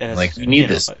 Yeah, and we need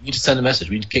this. We need to send a message.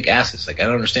 We need to kick asses. I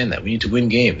don't understand that. We need to win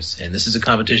games, and this is a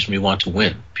competition we want to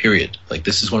win. Period.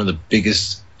 This is one of the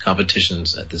biggest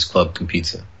competitions that this club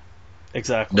competes in.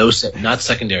 Exactly. Not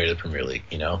secondary to the Premier League.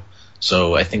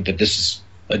 So I think that this is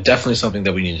definitely something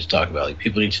that we need to talk about.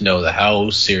 People need to know that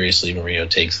how seriously Mourinho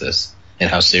takes this and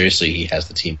how seriously he has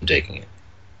the team taking it.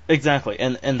 Exactly,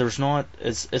 and there's not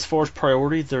as far as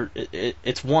priority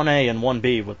it's 1A and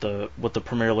 1B with the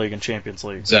Premier League and Champions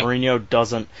League. Exactly.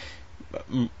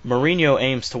 Mourinho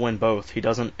aims to win both. He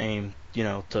doesn't aim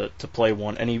to play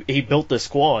one, and he built this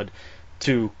squad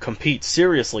to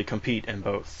seriously compete in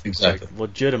both. Exactly.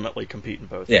 Legitimately compete in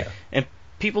both. Yeah. And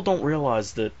people don't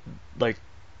realize that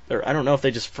or I don't know if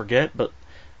they just forget, but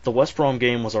the West Brom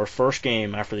game was our first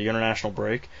game after the international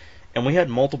break, and we had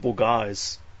multiple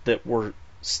guys that were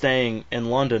staying in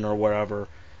London or wherever,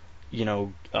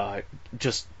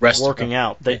 just working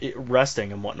out,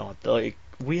 resting and whatnot.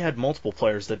 We had multiple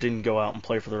players that didn't go out and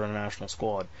play for their international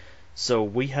squad, so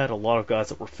we had a lot of guys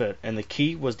that were fit. And the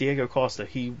key was Diego Costa.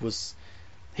 He was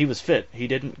fit. He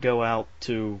didn't go out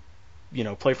to,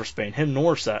 play for Spain. Him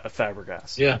nor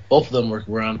Fabregas. Yeah, both of them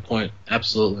were on point.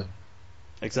 Absolutely.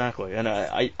 Exactly, and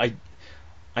I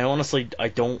honestly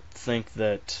don't think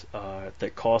that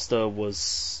Costa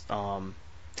was.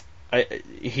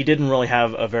 He didn't really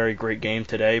have a very great game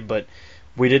today, but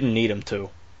we didn't need him to.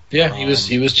 Yeah,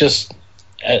 he was just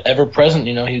ever present.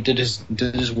 He did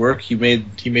his work. He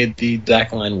made the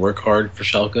back line work hard for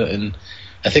Schalke, and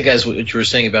I think as what you were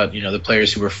saying about the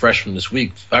players who were fresh from this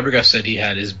week, Fabregas said he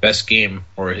had his best game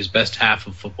or his best half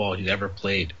of football he'd ever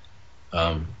played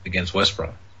against West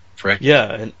Brom. Correct?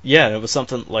 Yeah, and it was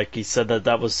something like he said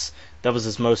that was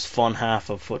his most fun half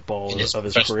of football of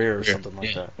his career or something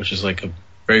like that. Which is like a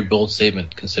very bold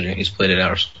statement considering he's played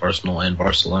at Arsenal and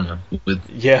Barcelona with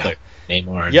Neymar.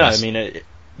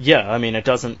 And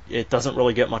it doesn't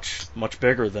really get much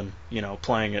bigger than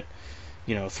playing at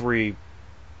three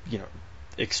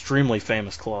extremely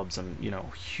famous clubs and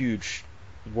huge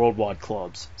worldwide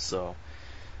clubs. So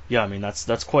yeah, I mean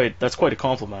that's quite a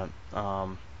compliment.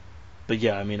 But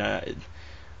yeah, I mean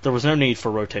there was no need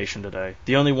for rotation today.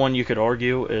 The only one you could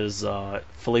argue is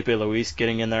Felipe Luis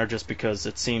getting in there just because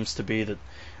it seems to be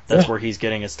that's where he's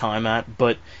getting his time at.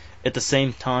 But at the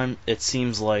same time, it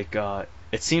seems like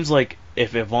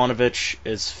if Ivanovic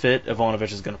is fit,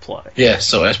 Ivanovic is going to play. Yeah.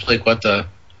 So Azpilicueta,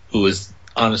 who is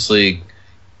honestly,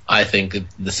 I think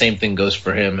the same thing goes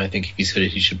for him. I think if he's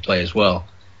fit, he should play as well.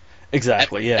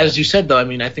 Exactly. Yeah. As you said, though, I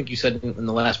mean, I think you said in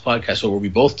the last podcast, or where we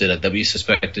both did it, that we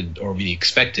suspected or we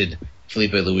expected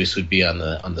Felipe Luis would be on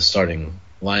the starting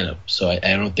lineup. So I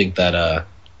don't think that I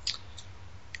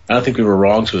don't think we were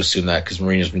wrong to assume that because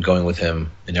Mourinho's been going with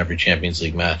him in every Champions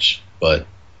League match. But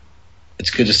it's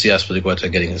good to see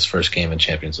Azpilicueta getting his first game in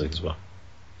Champions League as well.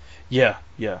 Yeah,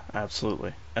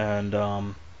 absolutely.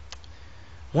 And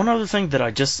one other thing that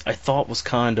I thought was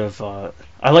kind of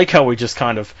I like how we just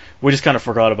kind of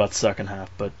forgot about the second half,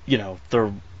 but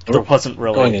there wasn't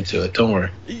really going into it. Don't worry.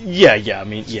 Yeah. I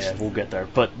mean, we'll get there.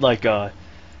 But like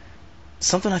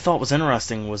something I thought was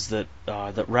interesting was that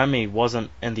Remy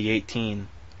wasn't in the 18.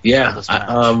 Yeah.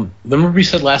 Remember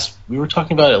we were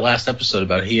talking about it last episode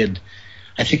about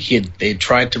they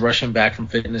tried to rush him back from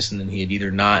fitness and then he had either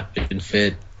not been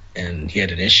fit and he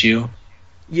had an issue.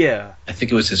 Yeah, I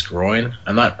think it was his groin.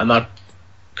 I'm not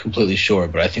completely sure,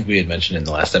 but I think we had mentioned it in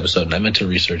the last episode, and I meant to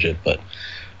research it, but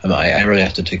I really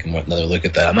have to take another look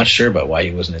at that. I'm not sure about why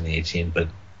he wasn't in the 18, but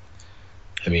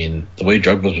I mean, the way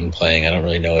Drogba's been playing, I don't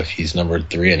really know if he's number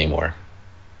 3 anymore.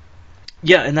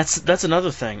 Yeah, and that's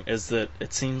another thing is that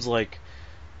it seems like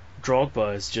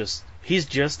Drogba is he's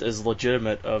just as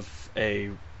legitimate of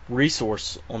a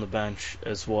resource on the bench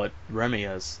as what Remy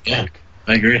is. Yeah,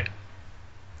 I agree.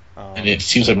 And it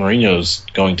seems like Mourinho's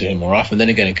going to him more often. Then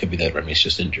again, it could be that Remy's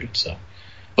just injured. So,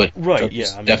 but right,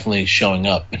 definitely showing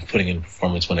up and putting in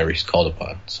performance whenever he's called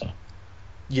upon. So,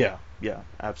 yeah,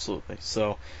 absolutely.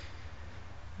 So,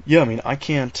 yeah, I mean, I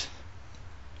can't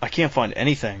find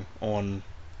anything on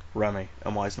Remy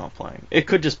and why he's not playing. It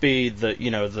could just be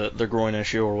the groin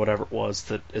issue or whatever it was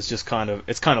that is just kind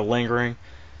of lingering.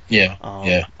 Yeah,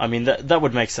 I mean that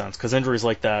would make sense because injuries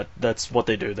like that's what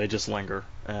they do. They just linger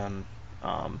and.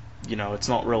 It's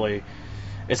not really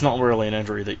an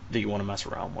injury that you want to mess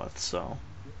around with. So,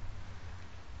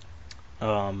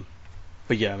 but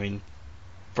yeah, I mean,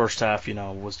 first half,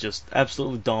 was just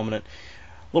absolutely dominant.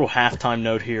 Little halftime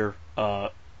note here.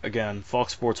 Again,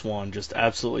 Fox Sports 1, just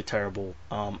absolutely terrible.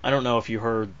 I don't know if you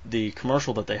heard the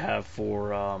commercial that they have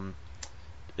for.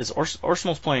 Is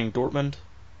Arsenal's playing Dortmund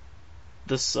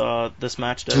this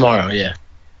match day? Tomorrow, yeah.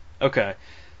 Okay,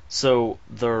 so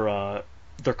their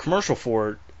commercial for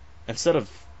it, instead of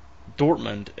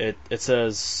Dortmund, it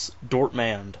says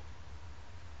Dortmund.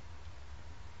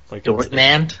 Like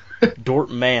Dortmund?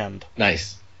 Dortmund.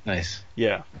 Nice.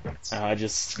 Yeah. I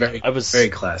was very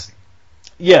classy.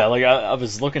 Yeah, like I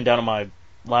was looking down at my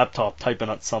laptop typing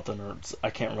out something, or I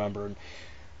can't remember,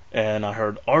 and I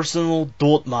heard Arsenal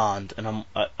Dortmund, and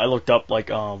I looked up like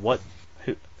what?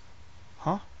 Who?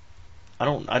 Huh? I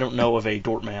don't know of a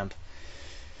Dortmund.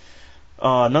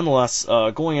 Nonetheless,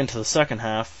 going into the second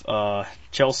half,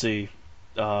 Chelsea,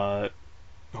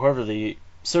 whoever the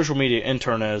social media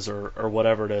intern is or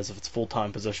whatever it is, if it's a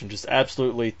full-time position, just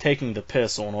absolutely taking the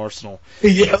piss on Arsenal.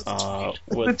 Yeah,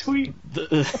 with the tweet.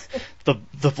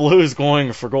 The Blues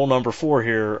going for goal number 4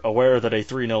 here, aware that a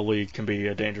 3-0 lead can be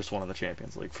a dangerous one in the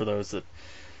Champions League. For those that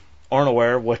aren't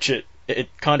aware, which it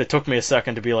kind of took me a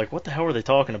second to be like, what the hell are they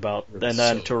talking about? And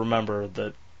then to remember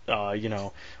that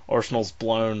Arsenal's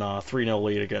blown 3-0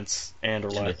 lead against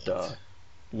Anderlecht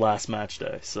last match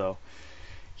day. So,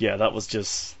 yeah, that was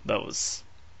the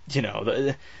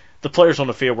players on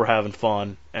the field were having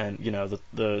fun, and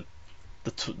the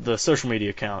social media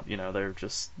account, they were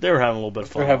having a little bit of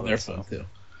fun. They're having their fun too.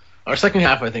 Our second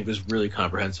half, I think, was really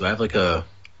comprehensive. I have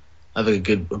a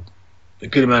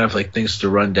good amount of things to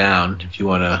run down if you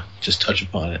want to just touch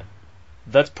upon it.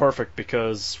 That's perfect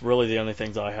because really the only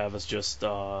things I have is just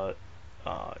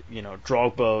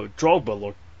Drogba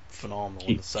looked phenomenal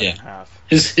in the second half.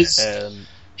 His And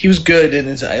he was good, and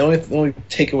the only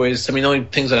takeaways. I mean, the only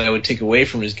things that I would take away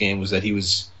from his game was that he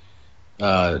was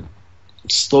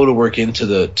slow to work into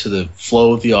the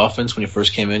flow of the offense when he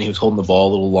first came in. He was holding the ball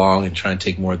a little long and trying to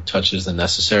take more touches than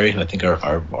necessary. And I think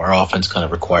our offense kind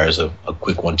of requires a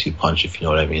quick 1-2 punch, if you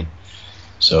know what I mean.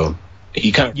 So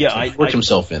he kind of worked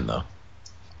himself in, though.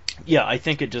 Yeah, I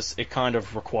think it kind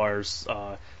of requires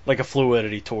like a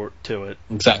fluidity to it.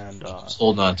 Exactly. And, just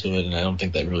holding on to it, and I don't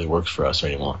think that really works for us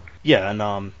anymore. Yeah,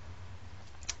 and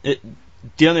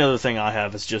the only other thing I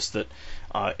have is just that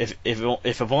if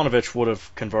Ivanovic would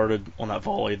have converted on that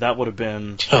volley, that would have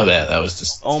been that was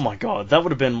just my god, that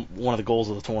would have been one of the goals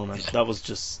of the tournament. That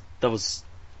was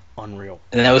unreal.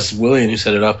 And that was Willian who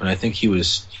set it up, and I think he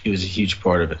was a huge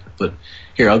part of it. But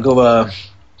here, I'll go.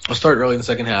 I'll start early in the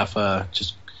second half.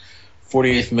 Just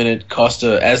 48th minute,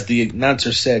 Costa, as the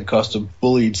announcer said, Costa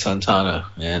bullied Santana,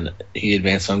 and he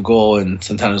advanced on goal, and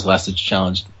Santana's last-ditch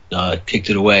challenge kicked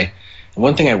it away. And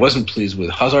one thing I wasn't pleased with,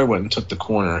 Hazard went and took the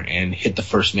corner and hit the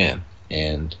first man,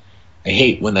 and I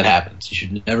hate when that happens. You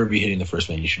should never be hitting the first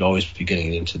man. You should always be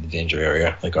getting it into the danger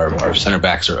area. Like our center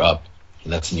backs are up,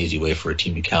 and that's an easy way for a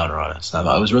team to counter on us.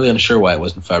 I was really unsure why it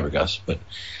wasn't Fabregas, but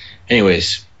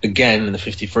anyways, again, in the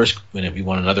 51st minute, we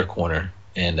won another corner,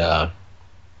 and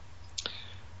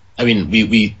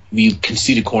we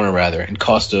conceded corner rather, and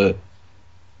Costa,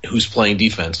 who's playing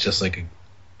defense just like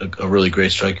a really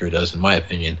great striker does, in my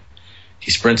opinion, he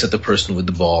sprints at the person with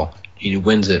the ball, he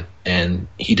wins it, and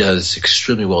he does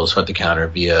extremely well to start the counter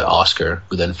via Oscar,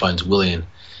 who then finds Willian.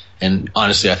 And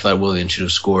honestly, I thought Willian should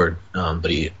have scored, but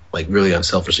he really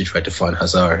unselfishly tried to find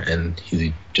Hazard, and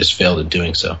he just failed at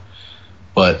doing so.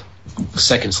 But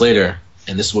seconds later,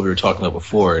 and this is what we were talking about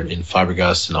before, in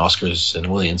Fabregas and Oscar's and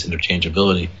Willian's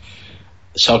interchangeability,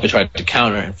 Schalke tried to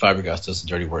counter, and Fabregas does the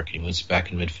dirty work. He moves it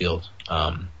back in midfield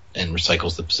and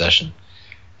recycles the possession.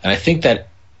 And I think that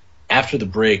after the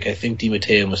break, I think Di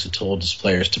Matteo must have told his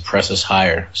players to press us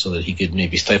higher so that he could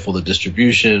maybe stifle the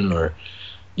distribution or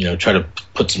try to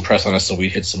put some press on us so we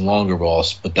hit some longer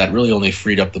balls. But that really only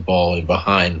freed up the ball in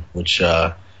behind, which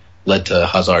led to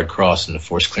Hazard cross and a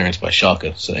forced clearance by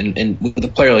Schalke. So, and with a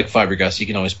player like Fabregas, he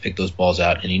can always pick those balls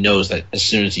out, and he knows that as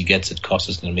soon as he gets it,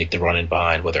 Costa's going to make the run in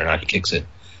behind, whether or not he kicks it.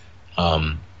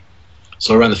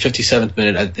 So around the 57th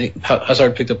minute, I think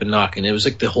Hazard picked up a knock, and it was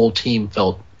like the whole team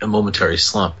felt a momentary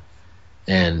slump.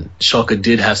 And Schalke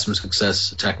did have some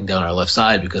success attacking down our left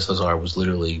side because Hazard was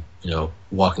literally,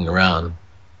 walking around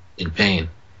in pain.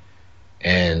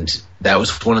 And that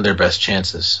was one of their best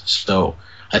chances. So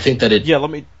I think that it... Yeah, let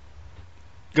me...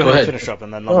 Go ahead, finish up,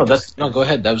 and then... go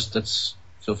ahead. That's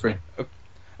feel free.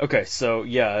 Okay, so,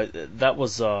 yeah, that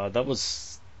was...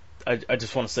 I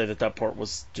just want to say that part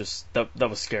was just... That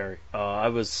was scary.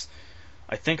 I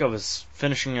think I was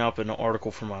finishing up an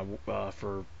article for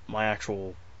my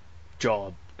actual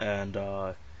job, and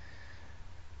I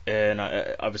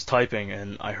was typing,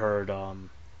 and I heard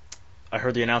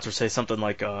the announcer say something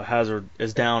like Hazard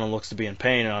is down and looks to be in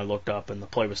pain, and I looked up and the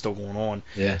play was still going on.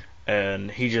 Yeah.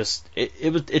 And he just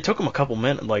it took him a couple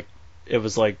minutes, it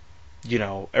was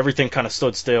everything kind of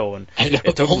stood still, and I know,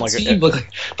 it took him the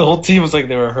whole team was like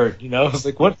they were hurt, It was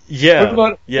like, what? Yeah. What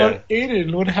about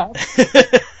Aiden? What happened?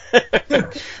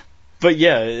 But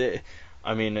yeah,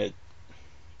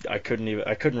 I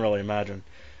couldn't really imagine.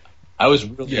 I was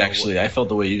really I felt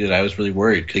the way you did. I was really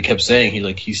worried. They kept saying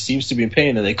he seems to be in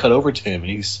pain, and they cut over to him, and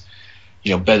he's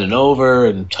bending over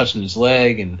and touching his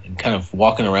leg and kind of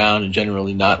walking around and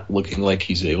generally not looking like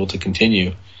he's able to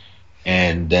continue.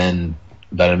 And then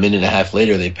about a minute and a half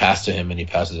later, they pass to him, and he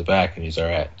passes it back, and he's all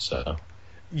right. So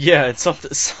yeah, it's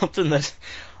something that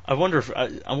I wonder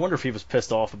if he was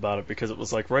pissed off about it, because it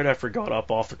was like right after he got up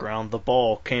off the ground, the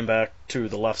ball came back to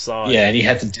the left side. Yeah, and he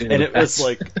had to do it. And it was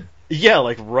like, yeah,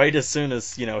 like right as soon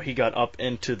as he got up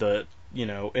into the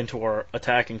into our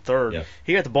attacking third, yeah,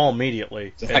 he got the ball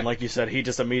immediately, and like you said, he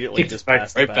just immediately just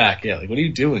passed right it back. Yeah, like, what are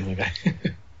you doing?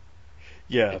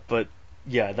 Yeah, but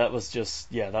yeah, that was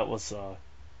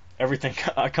everything.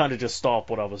 I kind of just stopped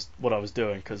what I was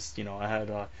doing, because I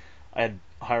had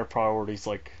higher priorities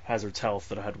like Hazard's health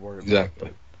that I had to worry about. Exactly.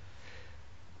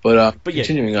 But yeah,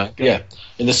 continuing on, yeah.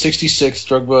 In the 66th,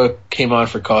 Drogba came on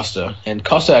for Costa, and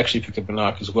Costa actually picked up a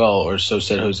knock as well, or so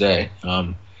said Jose.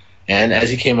 And as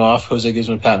he came off, Jose gives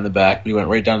him a pat in the back, but he went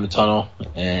right down the tunnel,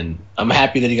 and I'm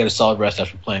happy that he got a solid rest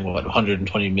after playing,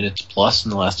 120 minutes plus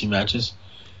in the last two matches.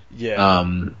 Yeah.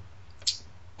 And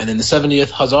then the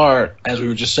 70th, Hazard, as we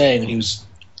were just saying, he was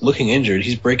looking injured.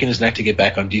 He's breaking his neck to get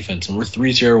back on defense, and we're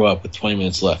 3-0 up with 20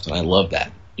 minutes left, and I love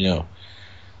that.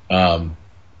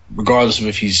 Regardless of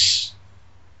if he's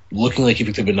looking like he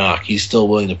picked up a knock, he's still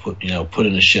willing to put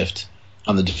in a shift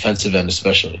on the defensive end,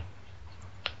 especially.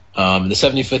 In the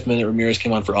 75th minute, Ramirez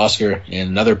came on for Oscar, and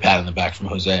another pat on the back from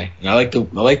Jose. And I like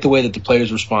the way that the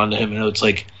players respond to him. I know it's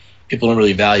like people don't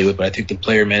really value it, but I think the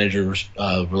player-manager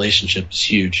relationship is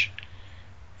huge,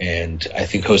 and I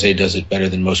think Jose does it better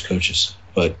than most coaches.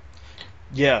 But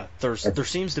yeah, there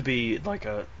seems to be like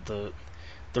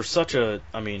there's such a,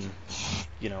 I mean,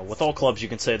 with all clubs you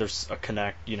can say there's a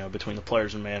connect, between the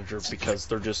players and manager, because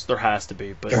there has to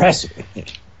be. But there has to be.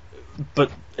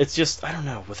 But it's just, I don't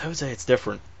know, with Jose it's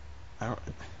different.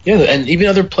 Yeah, and even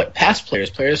other past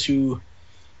players who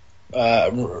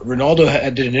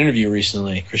Ronaldo did an interview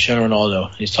recently, Cristiano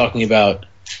Ronaldo. He was talking about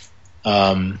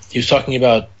a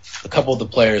couple of the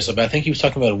players. I think he was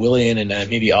talking about Willian and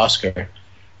maybe Oscar,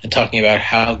 and talking about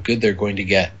how good they're going to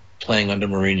get playing under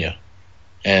Mourinho,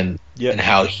 and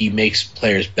how he makes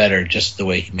players better just the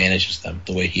way he manages them,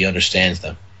 the way he understands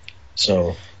them.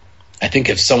 So I think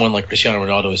if someone like Cristiano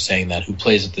Ronaldo is saying that, who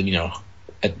plays at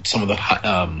some of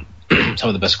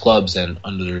the best clubs and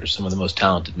under some of the most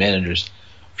talented managers,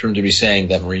 for him to be saying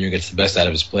that Mourinho gets the best out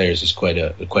of his players is quite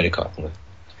a compliment.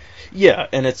 Yeah,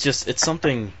 and it's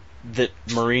something that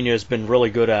Mourinho has been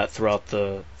really good at throughout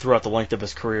the length of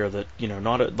his career. That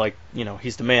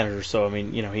he's the manager, so I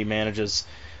mean he manages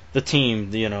the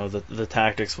team, the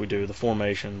tactics we do, the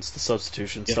formations, the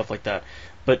substitutions, stuff like that.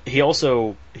 But he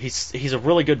also he's a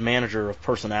really good manager of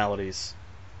personalities,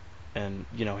 and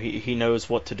he knows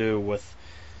what to do with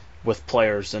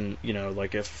players, and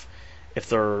like if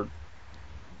they're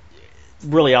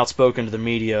really outspoken to the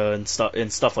media and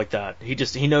stuff like that,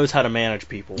 he knows how to manage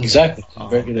people. Exactly.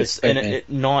 Very good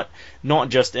not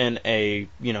just in a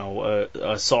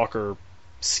a soccer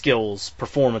skills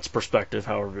performance perspective,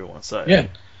 however you want to say. Yeah,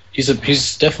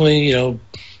 he's definitely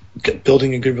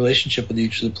building a good relationship with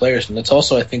each of the players, and that's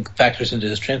also, I think, factors into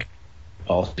his transfer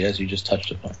policy, as you just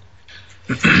touched upon.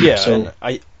 Yeah, so,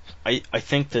 and I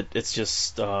think that it's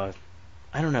just I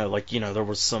don't know, there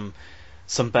was some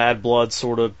bad blood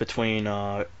sort of between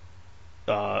Iker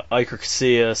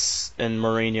Casillas and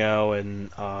Mourinho,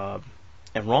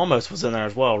 and Ramos was in there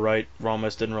as well, right?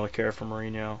 Ramos didn't really care for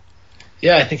Mourinho.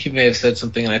 Yeah, I think he may have said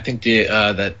something, and I think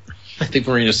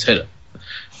Mourinho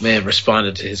may have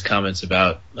responded to his comments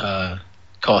about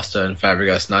Costa and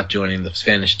Fabregas not joining the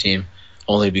Spanish team,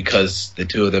 only because the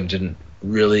two of them didn't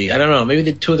really, I don't know, maybe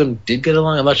the two of them did get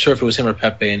along. I'm not sure if it was him or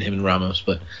Pepe and him and Ramos,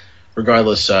 but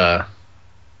regardless,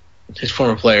 his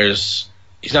former players,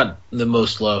 he's not the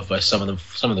most loved by some of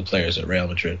the players at Real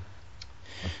Madrid.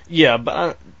 Yeah,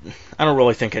 but I don't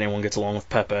really think anyone gets along with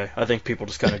Pepe. I think people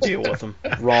just kind of deal with him.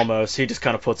 Ramos, he just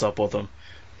kind of puts up with him.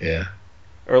 Yeah.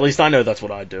 Or at least I know that's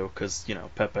what I do, because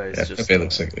Pepe is just. Pepe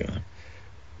looks like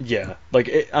Yeah,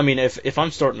 if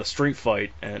I'm starting a street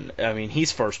fight, and I mean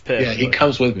he's first pick. Yeah, he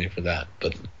comes with me for that,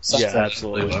 but yeah,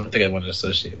 absolutely. I don't think I want to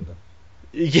associate with him.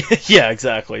 Yeah,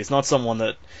 exactly. It's not someone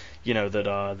that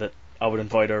that I would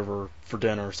invite over for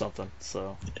dinner or something.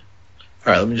 So.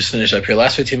 All right, let me just finish up here.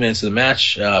 Last 15 minutes of the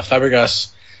match,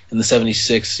 Fabregas in the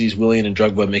 76th sees Willian and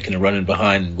Drogba making a run in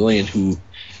behind. And Willian, who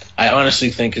I honestly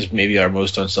think is maybe our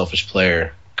most unselfish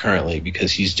player currently,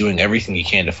 because he's doing everything he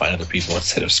can to find other people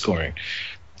instead of scoring.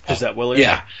 Is that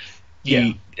Willian?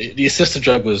 Yeah. The assist to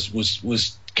Drogba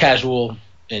was casual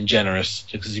and generous,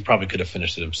 because he probably could have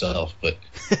finished it himself. But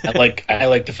I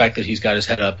like the fact that he's got his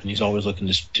head up and he's always looking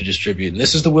to distribute. And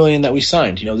this is the Willian that we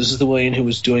signed. This is the Willian who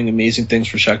was doing amazing things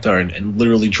for Shakhtar and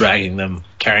literally carrying them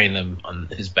on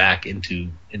his back into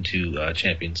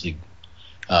Champions League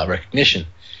recognition.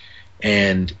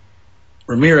 And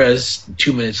Ramirez,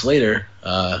 2 minutes later,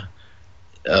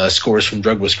 scores from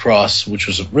Drogba's cross, which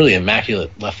was a really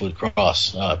immaculate left-foot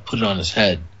cross, put it on his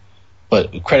head.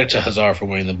 But credit to Hazard for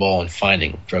winning the ball and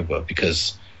finding Drogba,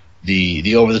 because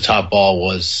the over-the-top ball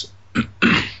was,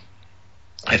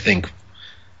 I think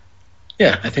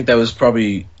that was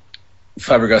probably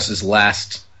Fabregas'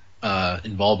 last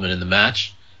involvement in the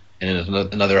match, and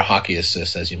another hockey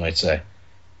assist, as you might say.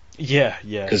 Yeah.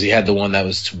 Because he had the one that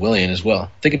was to Willian as well.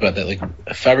 Think about that. Like,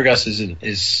 Fabregas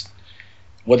is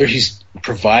whether he's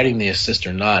providing the assist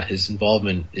or not, his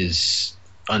involvement is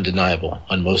undeniable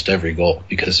on most every goal,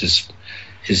 because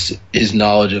his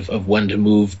knowledge of when to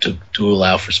move to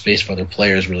allow for space for other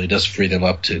players really does free them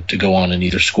up to go on and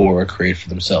either score or create for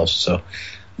themselves. So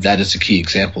that is a key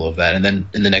example of that. And then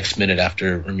in the next minute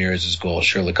after Ramirez's goal,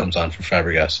 Schürrle comes on for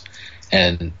Fabregas.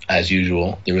 And as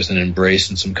usual, there was an embrace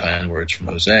and some kind words from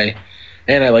Jose.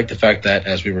 And I like the fact that,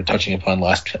 as we were touching upon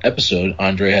last episode,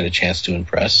 Andre had a chance to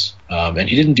impress. And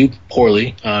he didn't do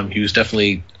poorly. He was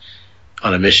definitely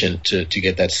on a mission to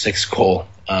get that sixth goal.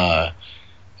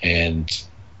 And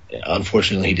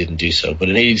Unfortunately, he didn't do so. But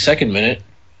in 82nd minute,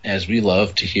 as we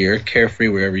love to hear, Carefree,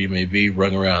 wherever you may be,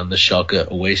 rung around the Schalke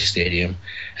away stadium,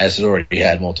 as it already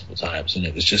had multiple times. And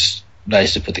it was just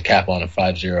nice to put the cap on a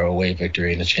 5-0 away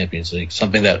victory in the Champions League.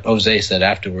 Something that Jose said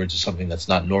afterwards is something that's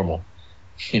not normal,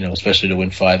 especially to win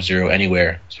 5-0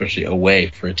 anywhere, especially away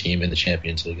for a team in the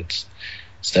Champions League. It's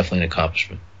definitely an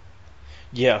accomplishment.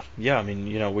 Yeah. I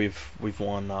mean, we've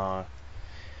won.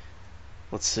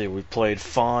 Let's see, we played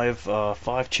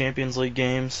five Champions League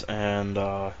games, and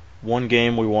one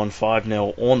game we won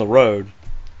 5-0 on the road,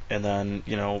 and then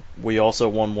we also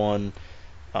won one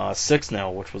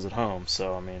 6-0, which was at home.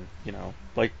 So I mean,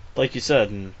 like you said,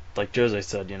 and like Jose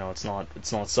said,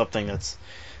 it's not something that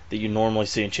you normally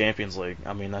see in Champions League.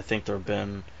 I mean, I think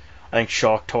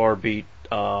Shakhtar beat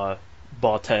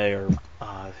Bate or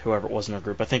whoever it was in their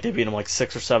group. I think they beat them like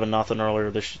 6 or 7-0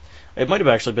 earlier this. It might have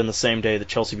actually been the same day that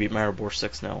Chelsea beat Maribor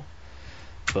 6-0.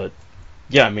 But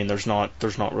yeah, I mean, there's not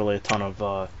really a ton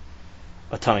of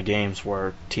games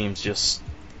where teams just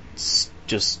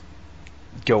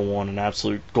go on an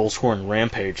absolute goal scoring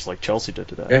rampage like Chelsea did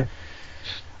today. Yeah.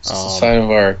 It's a sign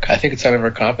of our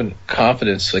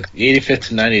confidence. Like the 85th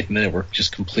to 90th minute, we're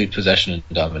just complete possession and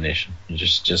domination, and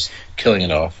just killing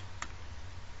it off.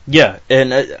 Yeah,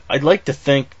 and I'd like to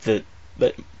think that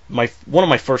one of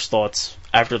my first thoughts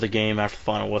after the game, after the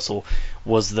final whistle,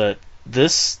 was that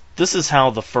this is how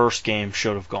the first game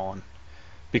should have gone.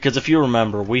 Because if you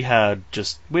remember, we had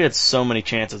so many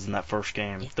chances in that first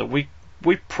game that we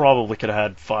probably could have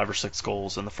had 5 or 6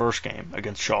 goals in the first game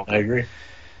against Schalke. I agree.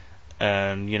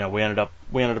 And we ended up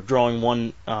drawing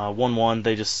 1-1.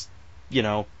 They just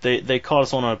they caught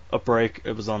us on a break.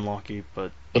 It was unlucky,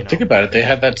 but think about it. They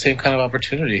had that same kind of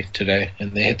opportunity today,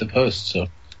 and they hit the post. So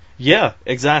yeah,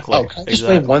 exactly. Oh, can I just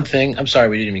say one thing? I'm sorry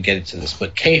we didn't even get into this,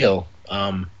 but Cahill,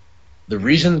 the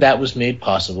reason that was made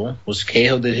possible was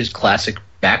Cahill did his classic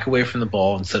back away from the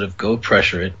ball instead of go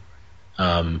pressure it.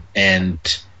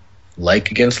 And like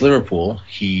against Liverpool,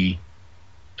 he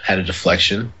had a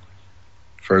deflection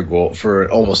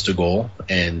for almost a goal,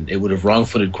 and it would have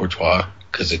wrong-footed Courtois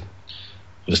because it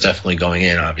was definitely going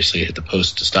in. Obviously, it hit the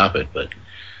post to stop it, but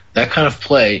that kind of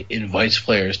play invites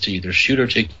players to either shoot or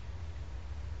take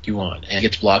you on, and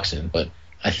gets blocks in. But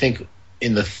I think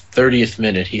in the 30th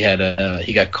minute, he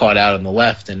got caught out on the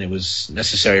left, and it was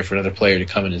necessary for another player to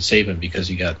come in and save him because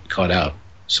he got caught out.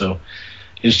 So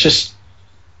it's just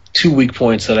 2 weak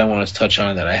points that I want to touch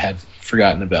on that I had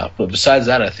forgotten about. But besides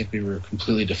that, I think we were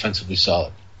completely defensively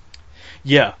solid.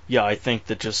 Yeah, I think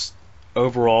that just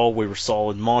overall we were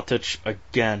solid. Montic,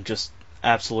 again, just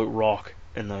absolute rock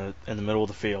in the middle of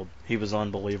the field. He was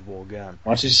unbelievable again.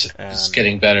 Montic is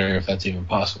getting better, if that's even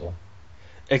possible.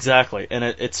 Exactly, and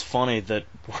it's funny that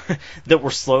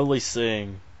we're slowly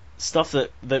seeing stuff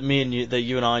that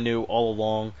you and I knew all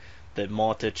along, that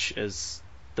Montic is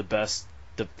the best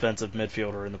defensive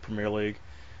midfielder in the Premier League,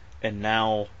 and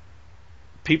now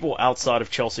people outside of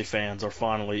Chelsea fans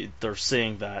they're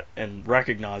seeing that and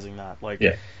recognizing that.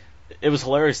 It was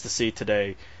hilarious to see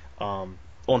today on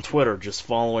Twitter, just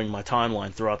following my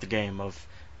timeline throughout the game, of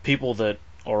people that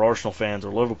are Arsenal fans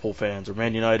or Liverpool fans or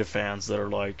Man United fans that are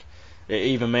like,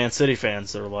 even Man City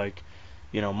fans that are like,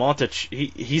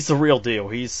 Montic, he's the real deal.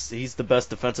 He's the best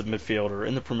defensive midfielder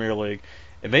in the Premier League,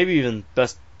 and maybe even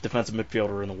best defensive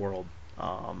midfielder in the world.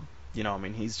 I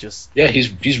mean, he's just... Yeah, he's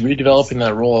redeveloping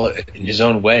that role in his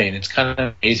own way, and it's kind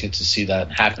of amazing to see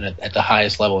that happen at the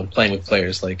highest level, and playing with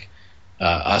players like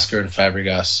Oscar and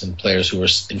Fabregas and players who are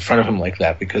in front of him like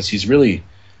that, because he's really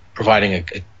providing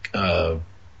a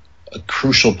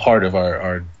crucial part of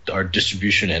our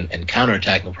distribution and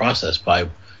counterattacking process by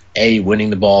winning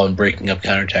the ball and breaking up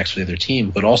counterattacks for the other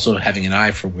team, but also having an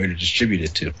eye for where to distribute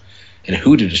it to and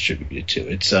who to distribute it to.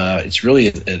 It's really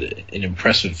an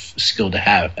impressive skill to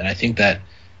have, and I think that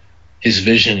his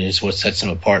vision is what sets him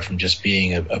apart from just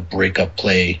being a break-up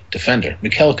play defender.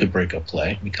 Mikel could break up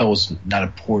play. Mikel was not a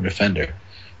poor defender,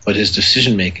 but his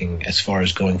decision-making as far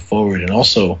as going forward and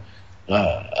also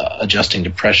adjusting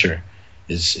to pressure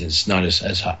is not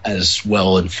as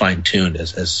well and fine-tuned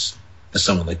as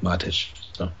someone like Matic.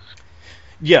 So.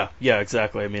 Yeah,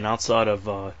 exactly. I mean, outside of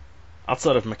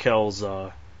Mikel's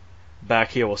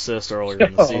back heel assist earlier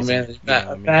in the season. Oh man,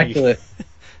 immaculate.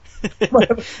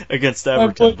 Against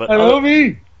Everton, but I'll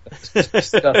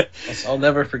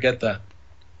never forget that.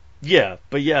 Yeah,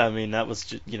 but I mean, that was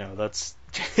just, that's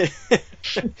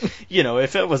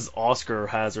if it was Oscar or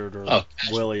Hazard or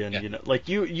Willian, like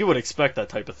you would expect that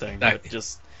type of thing, exactly. But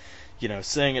just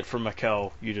saying it from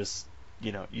Mikel, you just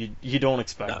you don't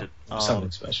expect it.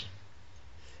 Something special.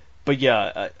 But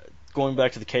going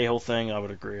back to the Cahill thing, I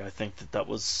would agree. I think that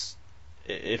was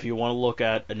if you want to look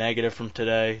at a negative from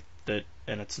today,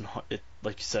 and it's not,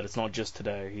 like you said, it's not just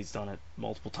today. He's done it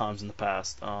multiple times in the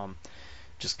past.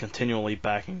 Just continually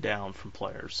backing down from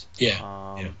players.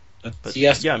 Yeah. But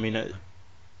yes. yeah, I mean,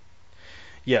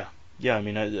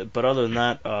 but other than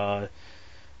that,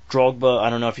 Drogba, I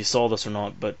don't know if you saw this or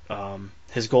not, but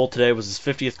his goal today was his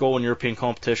 50th goal in European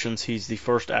competitions. He's the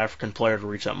first African player to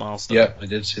reach that milestone. Yeah, I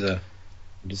did see that.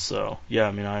 So yeah,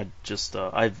 I mean, I just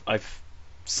I've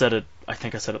said it. I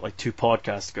think I said it like 2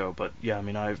 podcasts ago, but yeah, I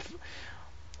mean, I've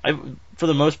for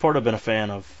the most part I've been a fan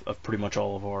of pretty much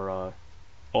all of our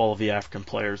all of the African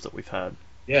players that we've had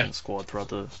in the squad throughout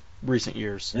the recent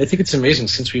years. I think it's amazing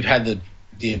since we've had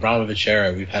the Abramovich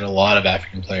era. We've had a lot of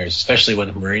African players, especially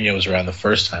when Mourinho was around the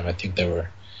first time. I think there were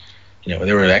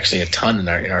actually a ton in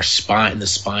the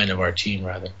spine of our team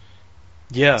rather.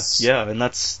 Yeah, and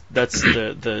that's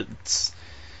the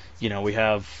we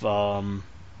have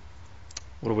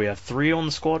what do we have, 3 on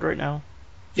the squad right now?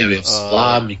 Yeah, we have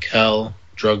Salah, Mikel,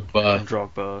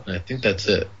 Drogba. And I think that's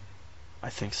it. I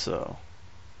think so.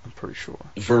 I'm pretty sure.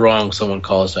 If we're wrong, someone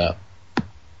call us out.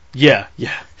 Yeah.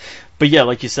 But yeah,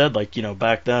 like you said,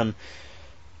 back then,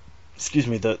 excuse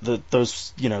me,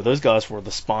 those guys were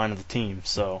the spine of the team.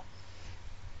 So,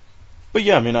 but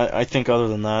yeah, I mean, I think other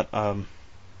than that, I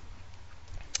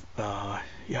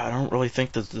don't really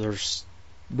think that there's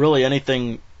really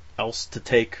anything else to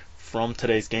take from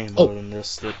today's game other than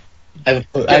this. I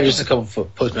have just a couple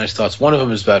of post-match thoughts. One of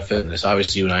them is about fitness.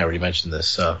 Obviously, you and I already mentioned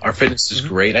this. Our fitness is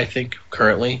great, I think,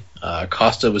 currently.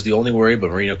 Costa was the only worry,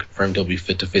 but Mourinho confirmed he'll be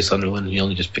fit to face Sunderland. He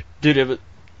only just picked... Dude,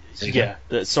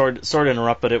 sorry to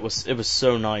interrupt, but it was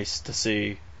so nice to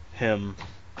see him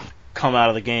come out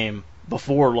of the game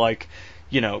before,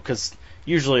 because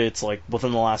usually it's like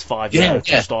within the last 5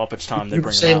 minutes of stoppage time they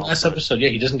bring him out. Last episode,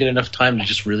 he doesn't get enough time to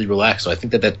just really relax. So I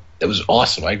think that was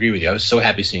awesome. I agree with you. I was so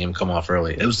happy seeing him come off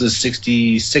early. It was the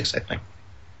 66th, I think.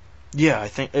 Yeah, I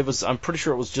think it was. I'm pretty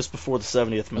sure it was just before the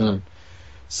 70th minute.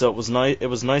 So it was nice. It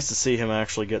was nice to see him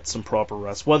actually get some proper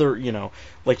rest. Whether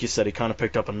like you said, he kind of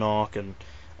picked up a knock and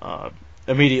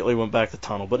immediately went back to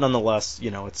tunnel. But nonetheless,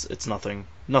 it's nothing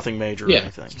major or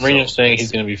anything. Mourinho's saying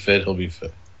he's going to be fit. He'll be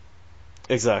fit.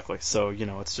 Exactly. So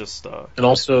it's just. And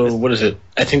also, what is it?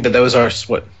 I think that was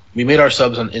we made our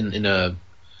subs on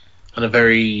a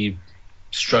very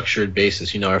structured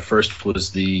basis. Our first sub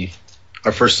was the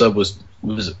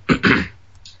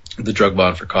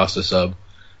Drogba for Costa sub.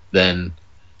 Then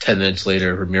 10 minutes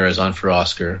later, Ramirez on for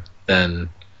Oscar. Then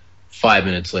 5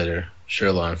 minutes later,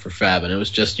 Schürrle on for Fab. And it was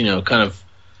just kind of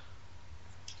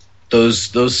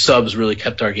those subs really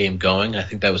kept our game going. I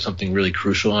think that was something really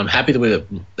crucial. I'm happy the way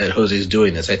that Jose's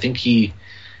doing this. I think and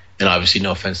obviously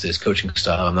no offense to his coaching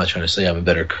style, I'm not trying to say I'm a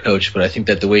better coach, but I think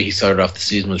that the way he started off the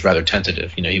season was rather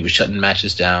tentative. He was shutting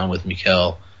matches down with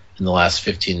Mikel in the last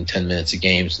 15 and 10 minutes of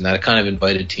games, and that kind of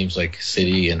invited teams like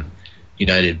City and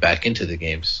United back into the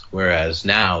games. Whereas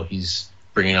now he's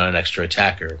bringing on an extra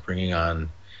attacker, bringing on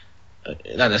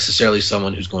not necessarily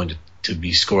someone who's going to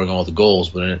be scoring all the goals,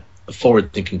 but a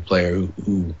forward-thinking player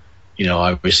who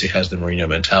obviously has the Mourinho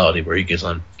mentality where he gets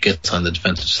on the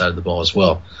defensive side of the ball as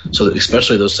well. So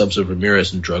especially those subs of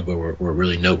Ramirez and Drogba were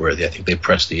really noteworthy. I think they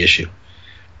pressed the issue.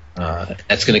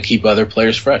 That's going to keep other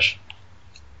players fresh.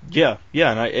 Yeah,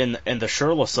 and the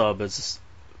Schürrle sub is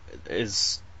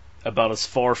about as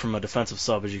far from a defensive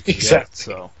sub as you can get.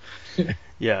 So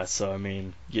yeah, so I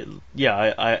mean,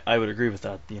 I would agree with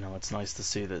that. It's nice to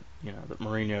see that that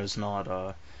Mourinho's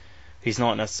not he's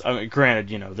not necessarily. I mean,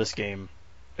 granted, this game,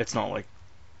 it's not like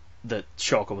that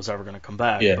Schalke was ever going to come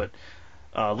back. Yeah.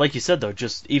 But like you said, though,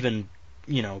 just even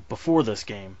before this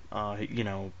game,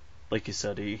 like you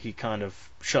said, he kind of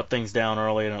shut things down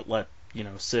early and it let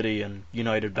City and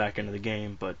United back into the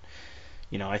game. But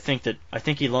I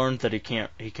think he learned that he can't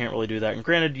really do that. And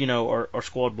granted, our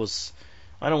squad was,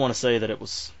 I don't want to say that it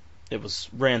was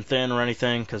ran thin or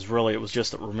anything, because really it was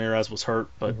just that Ramirez was hurt.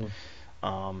 But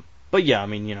but yeah, I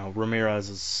mean,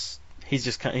 Ramirez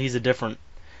he's a different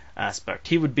aspect.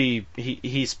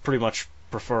 He's pretty much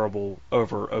preferable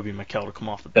over Obi Mikel to come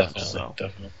off the bench.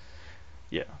 Definitely.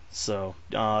 Yeah. So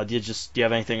do you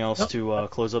have anything else to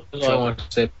close up? That's all I wanted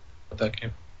to say about that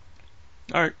game.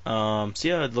 All right. So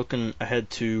yeah, looking ahead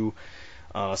to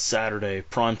Saturday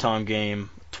primetime game,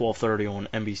 12:30 on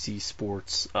NBC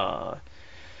Sports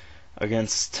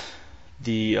against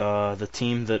the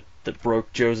team that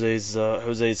broke Jose's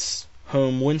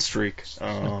home win streak.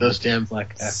 Those damn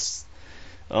Black Cats.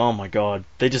 Oh my God,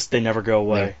 they never go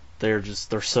away. Yeah.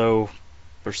 They're so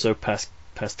pesky.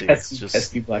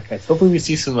 Pesky Black Cats. Hopefully we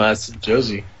see some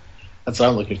Josie. That's what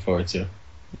I'm looking forward to.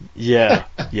 Yeah.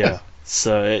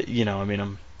 So I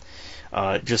mean,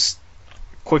 I'm just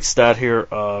quick stat here.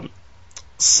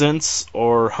 Since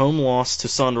our home loss to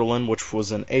Sunderland, which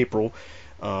was in April,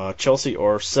 Chelsea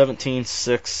are 17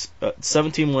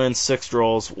 wins, 6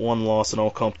 draws, 1 loss in all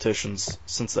competitions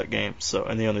since that game. So,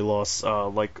 and the only loss,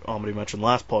 like Amadi mentioned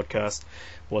last podcast,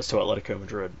 was to Atletico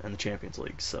Madrid in the Champions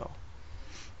League. So,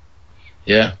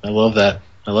 yeah, I love that.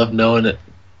 I love knowing it.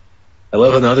 I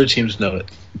love when other teams know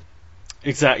it.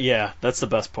 Exactly. Yeah, that's the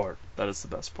best part. That is the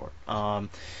best part.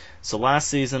 So last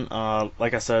season,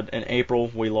 like I said, in April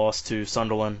we lost to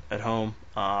Sunderland at home.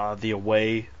 The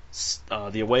away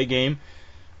game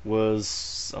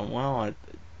was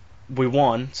we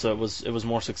won, so it was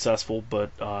more successful, but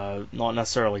not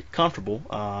necessarily comfortable.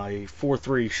 A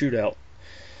 4-3 shootout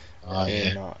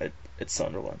at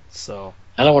Sunderland. So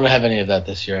I don't want to have any of that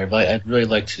this year. I'd really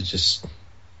like to just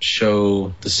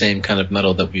show the same kind of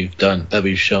mettle that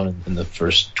we've shown in the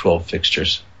first 12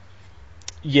 fixtures.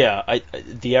 Yeah,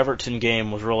 the Everton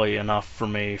game was really enough for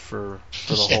me for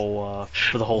the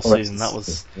whole season. That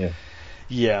was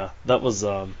that was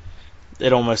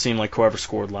it almost seemed like whoever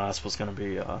scored last was going to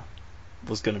be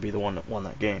the one that won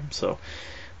that game. So,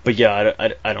 but yeah,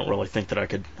 I don't really think that I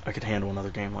could handle another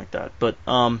game like that. But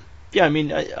yeah, I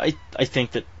mean I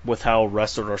think that with how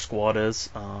rested our squad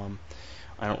is, I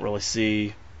don't really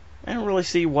see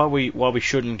why we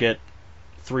shouldn't get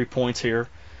 3 points here.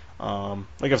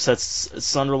 Like I've said,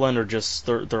 Sunderland are just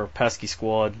they're a pesky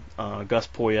squad. Gus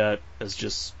Poyet is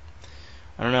just,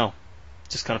 I don't know,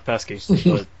 just kind of pesky.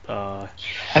 But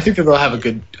I think that they'll have a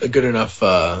good enough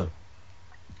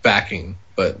backing,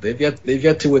 but they've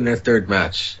yet to win their third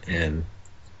match, and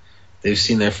they've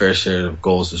seen their fair share of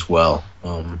goals as well.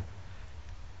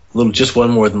 Just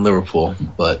one more than Liverpool,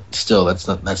 but still that's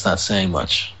not saying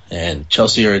much. And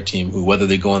Chelsea are a team who, whether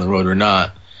they go on the road or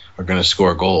not, are going to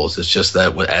score goals. It's just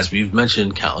that, as we've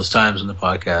mentioned countless times in the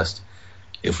podcast,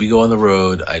 if we go on the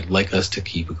road, I'd like us to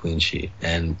keep a clean sheet.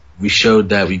 And we showed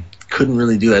that we couldn't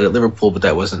really do that at Liverpool, but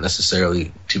that wasn't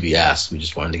necessarily to be asked. We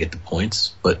just wanted to get the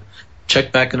points. But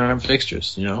check back in our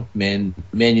fixtures, Man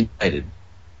United,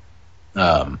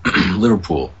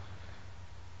 Liverpool.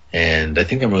 And I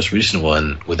think our most recent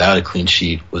one without a clean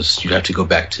sheet was you'd have to go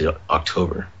back to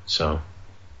October. So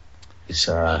it's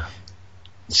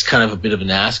kind of a bit of an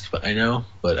ask, but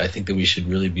I think that we should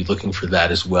really be looking for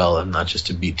that as well, and not just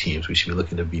to beat teams. We should be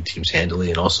looking to beat teams handily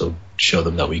and also show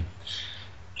them that we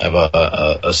have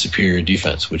a superior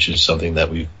defense, which is something that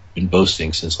we've been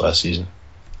boasting since last season.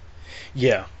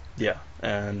 Yeah,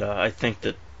 and I think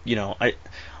that I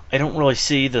don't really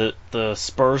see the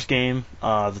Spurs game,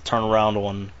 the turnaround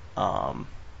on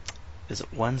is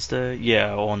it Wednesday?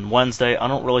 Yeah, on Wednesday. I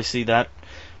don't really see that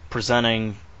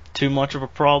presenting too much of a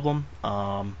problem.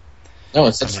 No,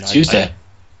 it's Tuesday.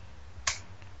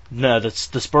 No, the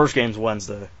Spurs game's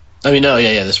Wednesday.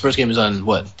 The Spurs game is on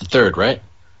what, the 3rd, right?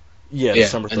 Yeah,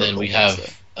 December 3rd. And then we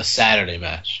have a Saturday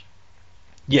match.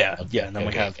 Yeah, and then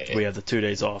we have the 2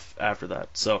 days off after that.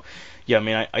 So, yeah, I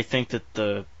mean, I think that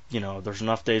there's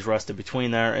enough days rested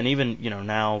between there, and even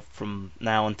now from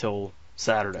now until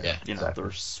Saturday,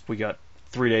 exactly. We got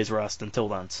 3 days rest until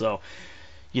then. So,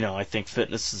 I think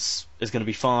fitness is going to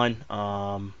be fine.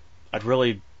 I'm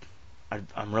really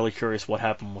curious what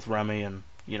happened with Remy and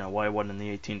why he wasn't in the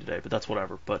 18 today, but that's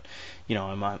whatever. But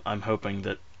I'm hoping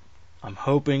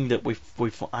that we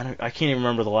I can't even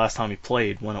remember the last time he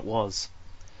played, when it was.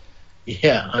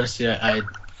 Yeah, honestly, I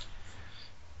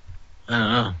don't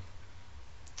know.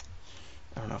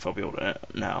 I don't know if I'll be able to.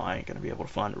 No, I ain't gonna be able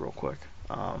to find it real quick.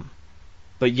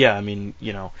 But yeah, I mean,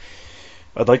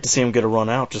 I'd like to see him get a run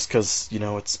out, just because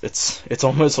it's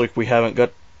almost like we haven't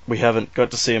got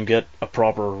to see him get a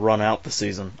proper run out this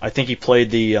season. I think he played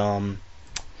the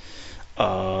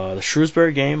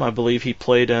Shrewsbury game. I believe he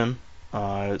played in,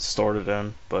 started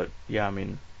in. But yeah, I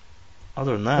mean,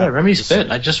 other than that, Remy's fit.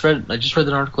 I just read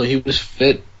an article. He was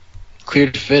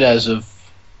cleared fit as of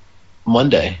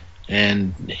Monday,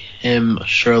 and him,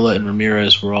 Schürrle, and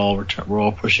Ramirez were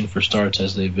all pushing for starts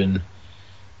as they've been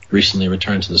recently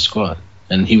returned to the squad.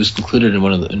 And he was included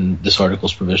in this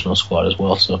article's provisional squad as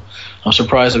well. So I'm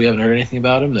surprised that we haven't heard anything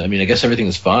about him. I mean, I guess everything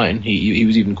is fine. He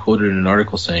was even quoted in an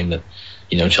article saying that,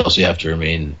 Chelsea have to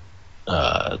remain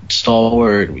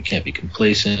stalwart. We can't be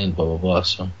complacent. Blah blah blah.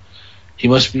 So he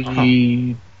must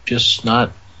be just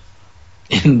not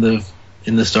in the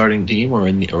starting team or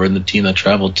in the team that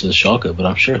traveled to Schalke. But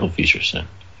I'm sure he'll feature soon.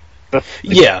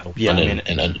 Yeah.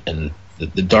 And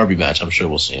the derby match, I'm sure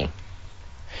we'll see him.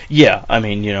 Yeah, I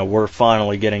mean, we're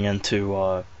finally getting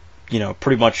into,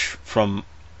 pretty much from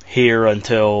here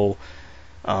until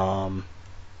the end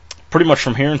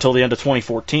of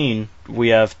 2014, we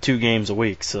have 2 games a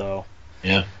week. So,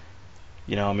 yeah,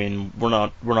 I mean, we're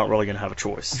not really going to have a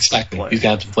choice. Exactly. He's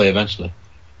going to have to play eventually.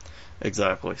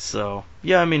 Exactly. So,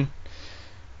 yeah, I mean,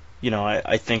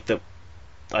 I think that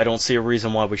I don't see a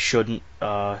reason why we shouldn't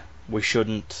go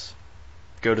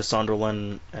to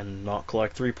Sunderland and not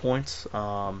collect 3 points.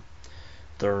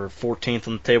 They're 14th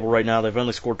on the table right now. They've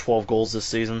only scored 12 goals this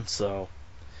season, so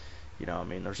I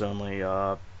mean, there's only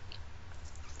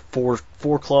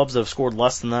four clubs that have scored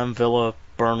less than them: Villa,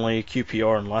 Burnley,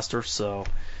 QPR, and Leicester. So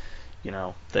they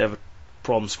have a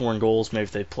problem scoring goals. Maybe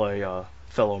if they play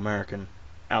fellow American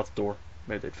out the door,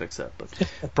 maybe they'd fix that, but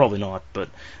probably not. But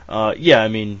yeah, I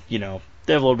mean, they have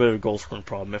a little bit of a goal scoring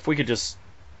problem. If we could just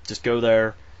go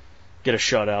there, get a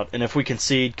shutout, and if we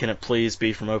concede, can it please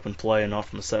be from open play and not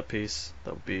from a set piece?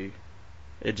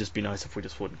 It'd just be nice if we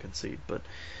just wouldn't concede. But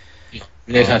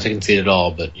it's not to concede at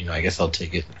all, but I guess I'll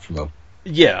take it from open.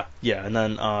 Yeah, and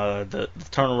then the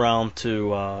turnaround to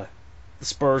the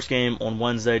Spurs game on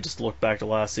Wednesday. Just to look back to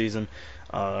last season.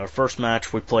 Our first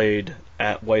match we played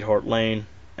at White Hart Lane,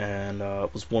 and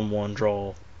it was 1-1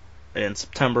 draw in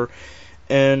September.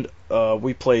 And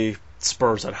we play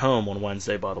Spurs at home on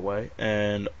Wednesday, by the way.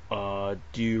 And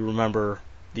do you remember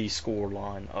the score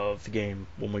line of the game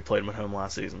when we played them at home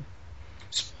last season?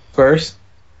 Spurs?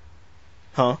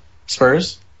 Huh?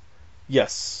 Spurs?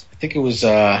 Yes. I think it was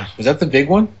that the big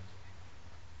one?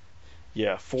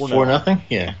 Yeah, 4-0.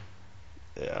 Yeah.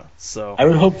 Yeah. So I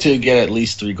would hope to get at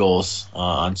least 3 goals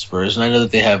on Spurs, and I know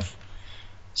that they have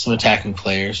some attacking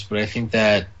players, but I think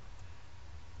that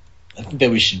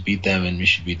we should beat them, and we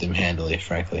should beat them handily.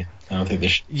 Frankly, I don't think they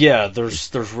should. Yeah,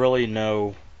 there's really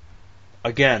no.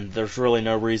 Again, there's really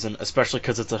no reason, especially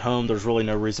because it's at home. There's really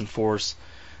no reason for us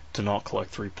to not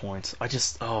collect 3 points.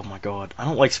 Oh my God, I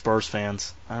don't like Spurs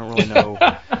fans. I don't really know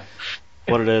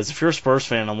what it is. If you're a Spurs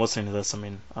fan, I'm listening to this. I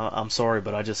mean, I'm sorry,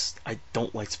 but I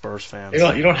don't like Spurs fans.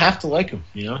 You don't have to like them.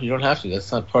 You don't have to.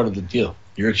 That's not part of the deal.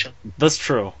 You're a champion. That's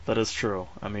true. That is true.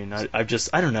 I mean, I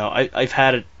don't know. I've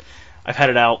had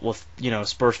it out with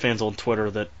Spurs fans on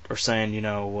Twitter that are saying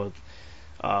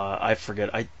I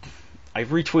forget. I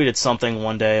retweeted something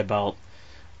one day about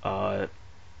I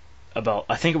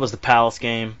think it was the Palace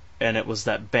game, and it was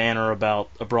that banner about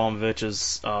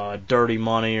Abramovich's dirty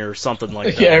money or something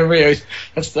like that. Yeah,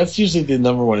 that's usually the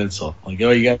number one insult. Like,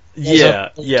 you got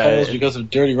titles because of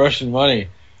dirty Russian money.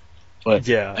 But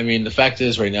yeah, I mean, the fact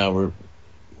is, right now we're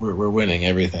winning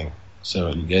everything, so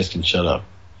you guys can shut up.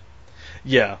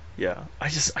 Yeah. I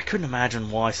couldn't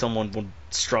imagine why someone would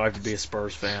strive to be a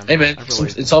Spurs fan. Hey man,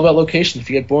 it's all about location. If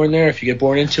you get born there, if you get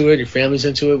born into it, your family's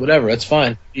into it, whatever, that's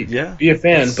fine. Be a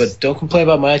fan, but don't complain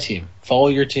about my team. Follow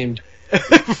your team. Right?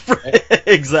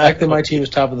 Exactly. The fact that my team is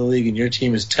top of the league and your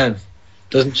team is 10th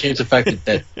doesn't change the fact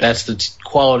that that's the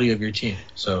quality of your team.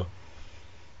 So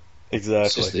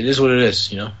exactly, it is what it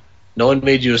is. No one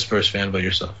made you a Spurs fan but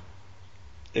yourself.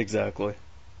 Exactly.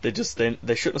 They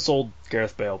shouldn't have sold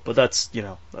Gareth Bale, but that's.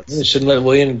 They shouldn't let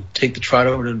Willian take the trot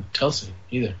over to Chelsea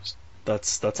either.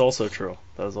 That's also true.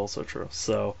 That is also true.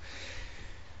 So,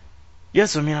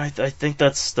 yes, I mean, I think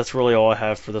that's really all I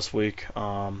have for this week.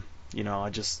 Oh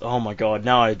my God,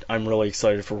 now I'm really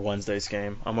excited for Wednesday's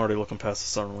game. I'm already looking past the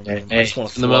Sunderland game. I just want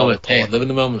to live in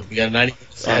the moment. We got 90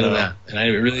 minutes ahead of that, and I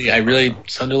really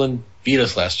Sunderland beat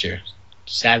us last year.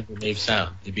 Sad as it may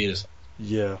sound, they beat us.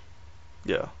 Yeah,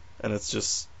 and it's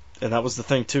just. And that was the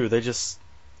thing too. It's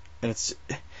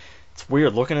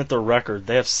weird looking at their record.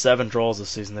 They have 7 draws this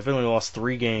season. They've only lost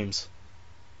 3 games.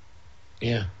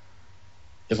 Yeah,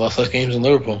 they've lost less games than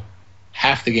Liverpool.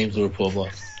 Half the games Liverpool have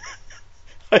lost.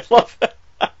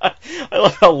 I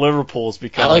love how Liverpool's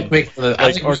become. I like making our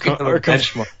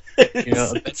benchmark.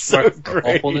 It's so great.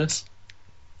 Awfulness.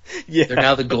 Yeah, they're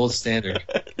now the gold standard.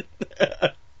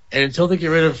 And until they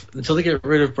get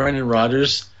rid of Brendan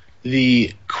Rodgers,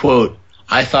 the quote,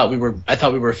 I thought we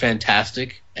were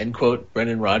fantastic, end quote,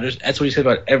 Brendan Rodgers. That's what he said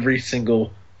about every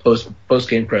single post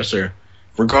game presser,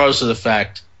 regardless of the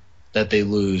fact that they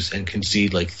lose and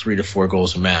concede like 3 to 4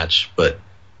 goals a match. But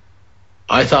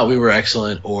I thought we were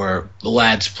excellent, or the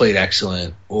lads played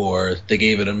excellent, or they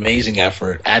gave an amazing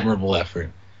effort, admirable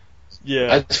effort.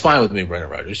 Yeah, that's fine with me, Brendan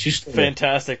Rodgers.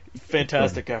 Fantastic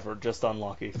effort, just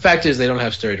unlucky. The fact is, they don't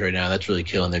have steroids right now. That's really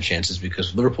killing their chances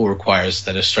because Liverpool requires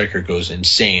that a striker goes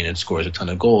insane and scores a ton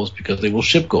of goals because they will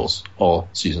ship goals all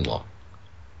season long.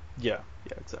 Yeah,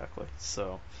 exactly.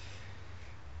 So,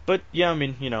 but yeah, I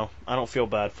mean, I don't feel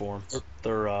bad for them.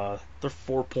 They're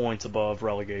 4 points above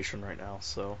relegation right now,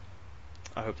 so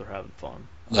I hope they're having fun.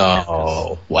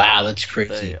 Oh, wow, that's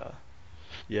crazy.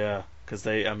 Yeah. Because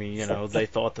they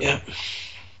thought that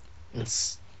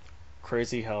it's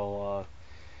crazy how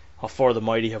far the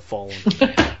mighty have fallen.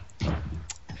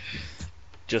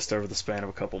 just over the span of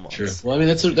a couple months. Sure. Well, I mean,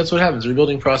 that's what happens. The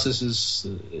rebuilding process is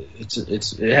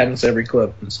it happens to every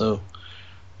club, and so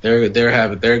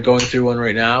they're going through one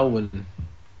right now when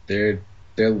they're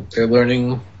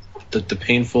learning that the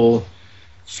painful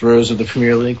throes of the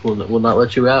Premier League will not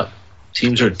let you out.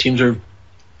 Teams are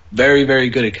very, very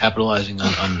good at capitalizing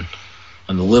on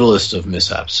the littlest of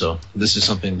mishaps. So this is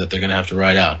something that they're going to have to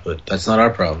ride out, but that's not our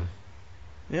problem.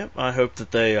 Yep, I hope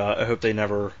that they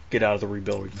never get out of the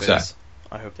rebuilding phase. Exactly.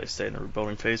 I hope they stay in the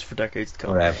rebuilding phase for decades to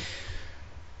come. Whatever.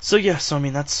 So I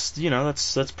mean that's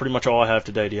pretty much all I have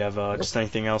today. Do you have just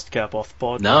anything else to cap off the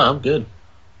pod? No, I'm good.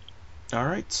 All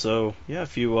right, so yeah,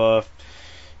 if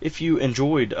you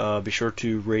enjoyed, be sure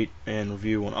to rate and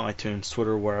review on iTunes,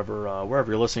 Twitter, wherever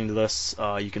you're listening to this.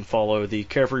 You can follow the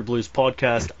Carefree Blues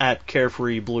podcast at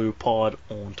Carefree Blue Pod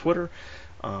on Twitter.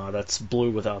 That's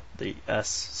blue without the S,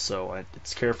 so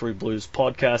it's Carefree Blues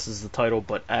Podcast is the title,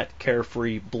 but at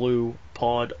Carefree Blue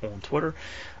Pod on Twitter.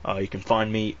 You can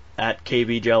find me at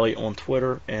KBJelly on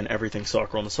Twitter and everything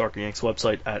soccer on the Soccer Yanks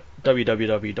website at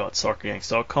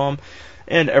www.socceryanks.com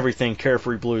and everything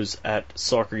Carefree Blues at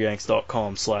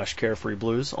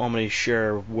socceryanks.com/carefreeblues. I'm going to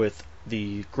share with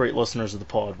the great listeners of the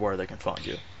pod where they can find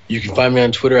you. You can find me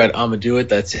on Twitter at Amadoit.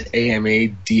 That's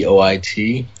AMADOIT.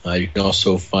 You can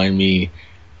also find me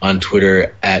on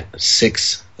Twitter at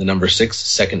 6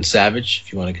 Second Savage.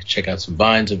 If you want to check out some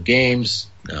vines of games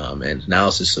and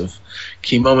analysis of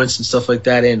key moments and stuff like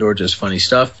that, and or just funny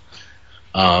stuff.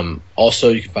 Also,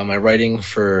 you can find my writing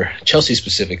for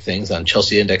Chelsea-specific things on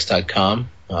ChelseaIndex.com.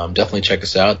 Definitely check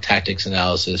us out. Tactics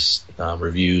analysis,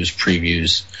 reviews,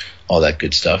 previews, all that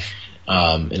good stuff.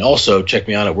 And also check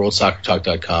me out at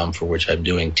WorldSoccerTalk.com, for which I'm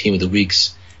doing Team of the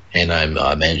Weeks, and I'm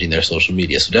managing their social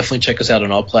media. So definitely check us out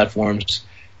on all platforms.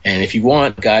 And if you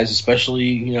want, guys,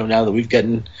 especially now that we've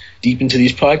gotten deep into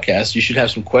these podcasts, you should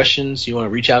have some questions. You want to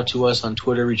reach out to us on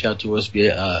Twitter, reach out to us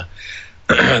via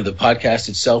the podcast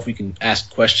itself. We can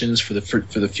ask questions for the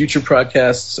future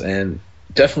podcasts, and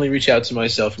definitely reach out to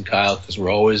myself and Kyle, because we're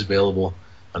always available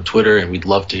on Twitter, and we'd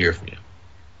love to hear from you.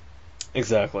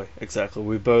 Exactly.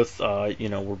 We both,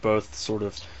 we're both sort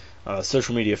of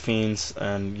social media fiends,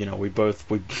 and we both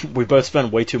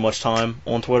spend way too much time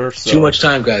on Twitter. So. Too much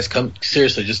time, guys. Come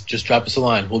seriously, just drop us a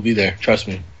line. We'll be there. Trust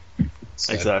me.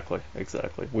 Exactly.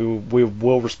 We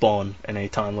will respond in a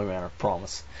timely manner.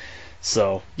 Promise.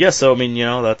 So I mean,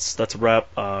 that's a wrap.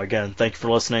 Again, thank you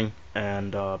for listening,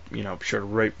 and be sure to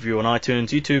rate, review on iTunes,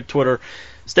 YouTube, Twitter.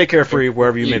 Stay carefree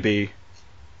wherever you may be.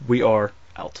 We are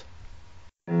out.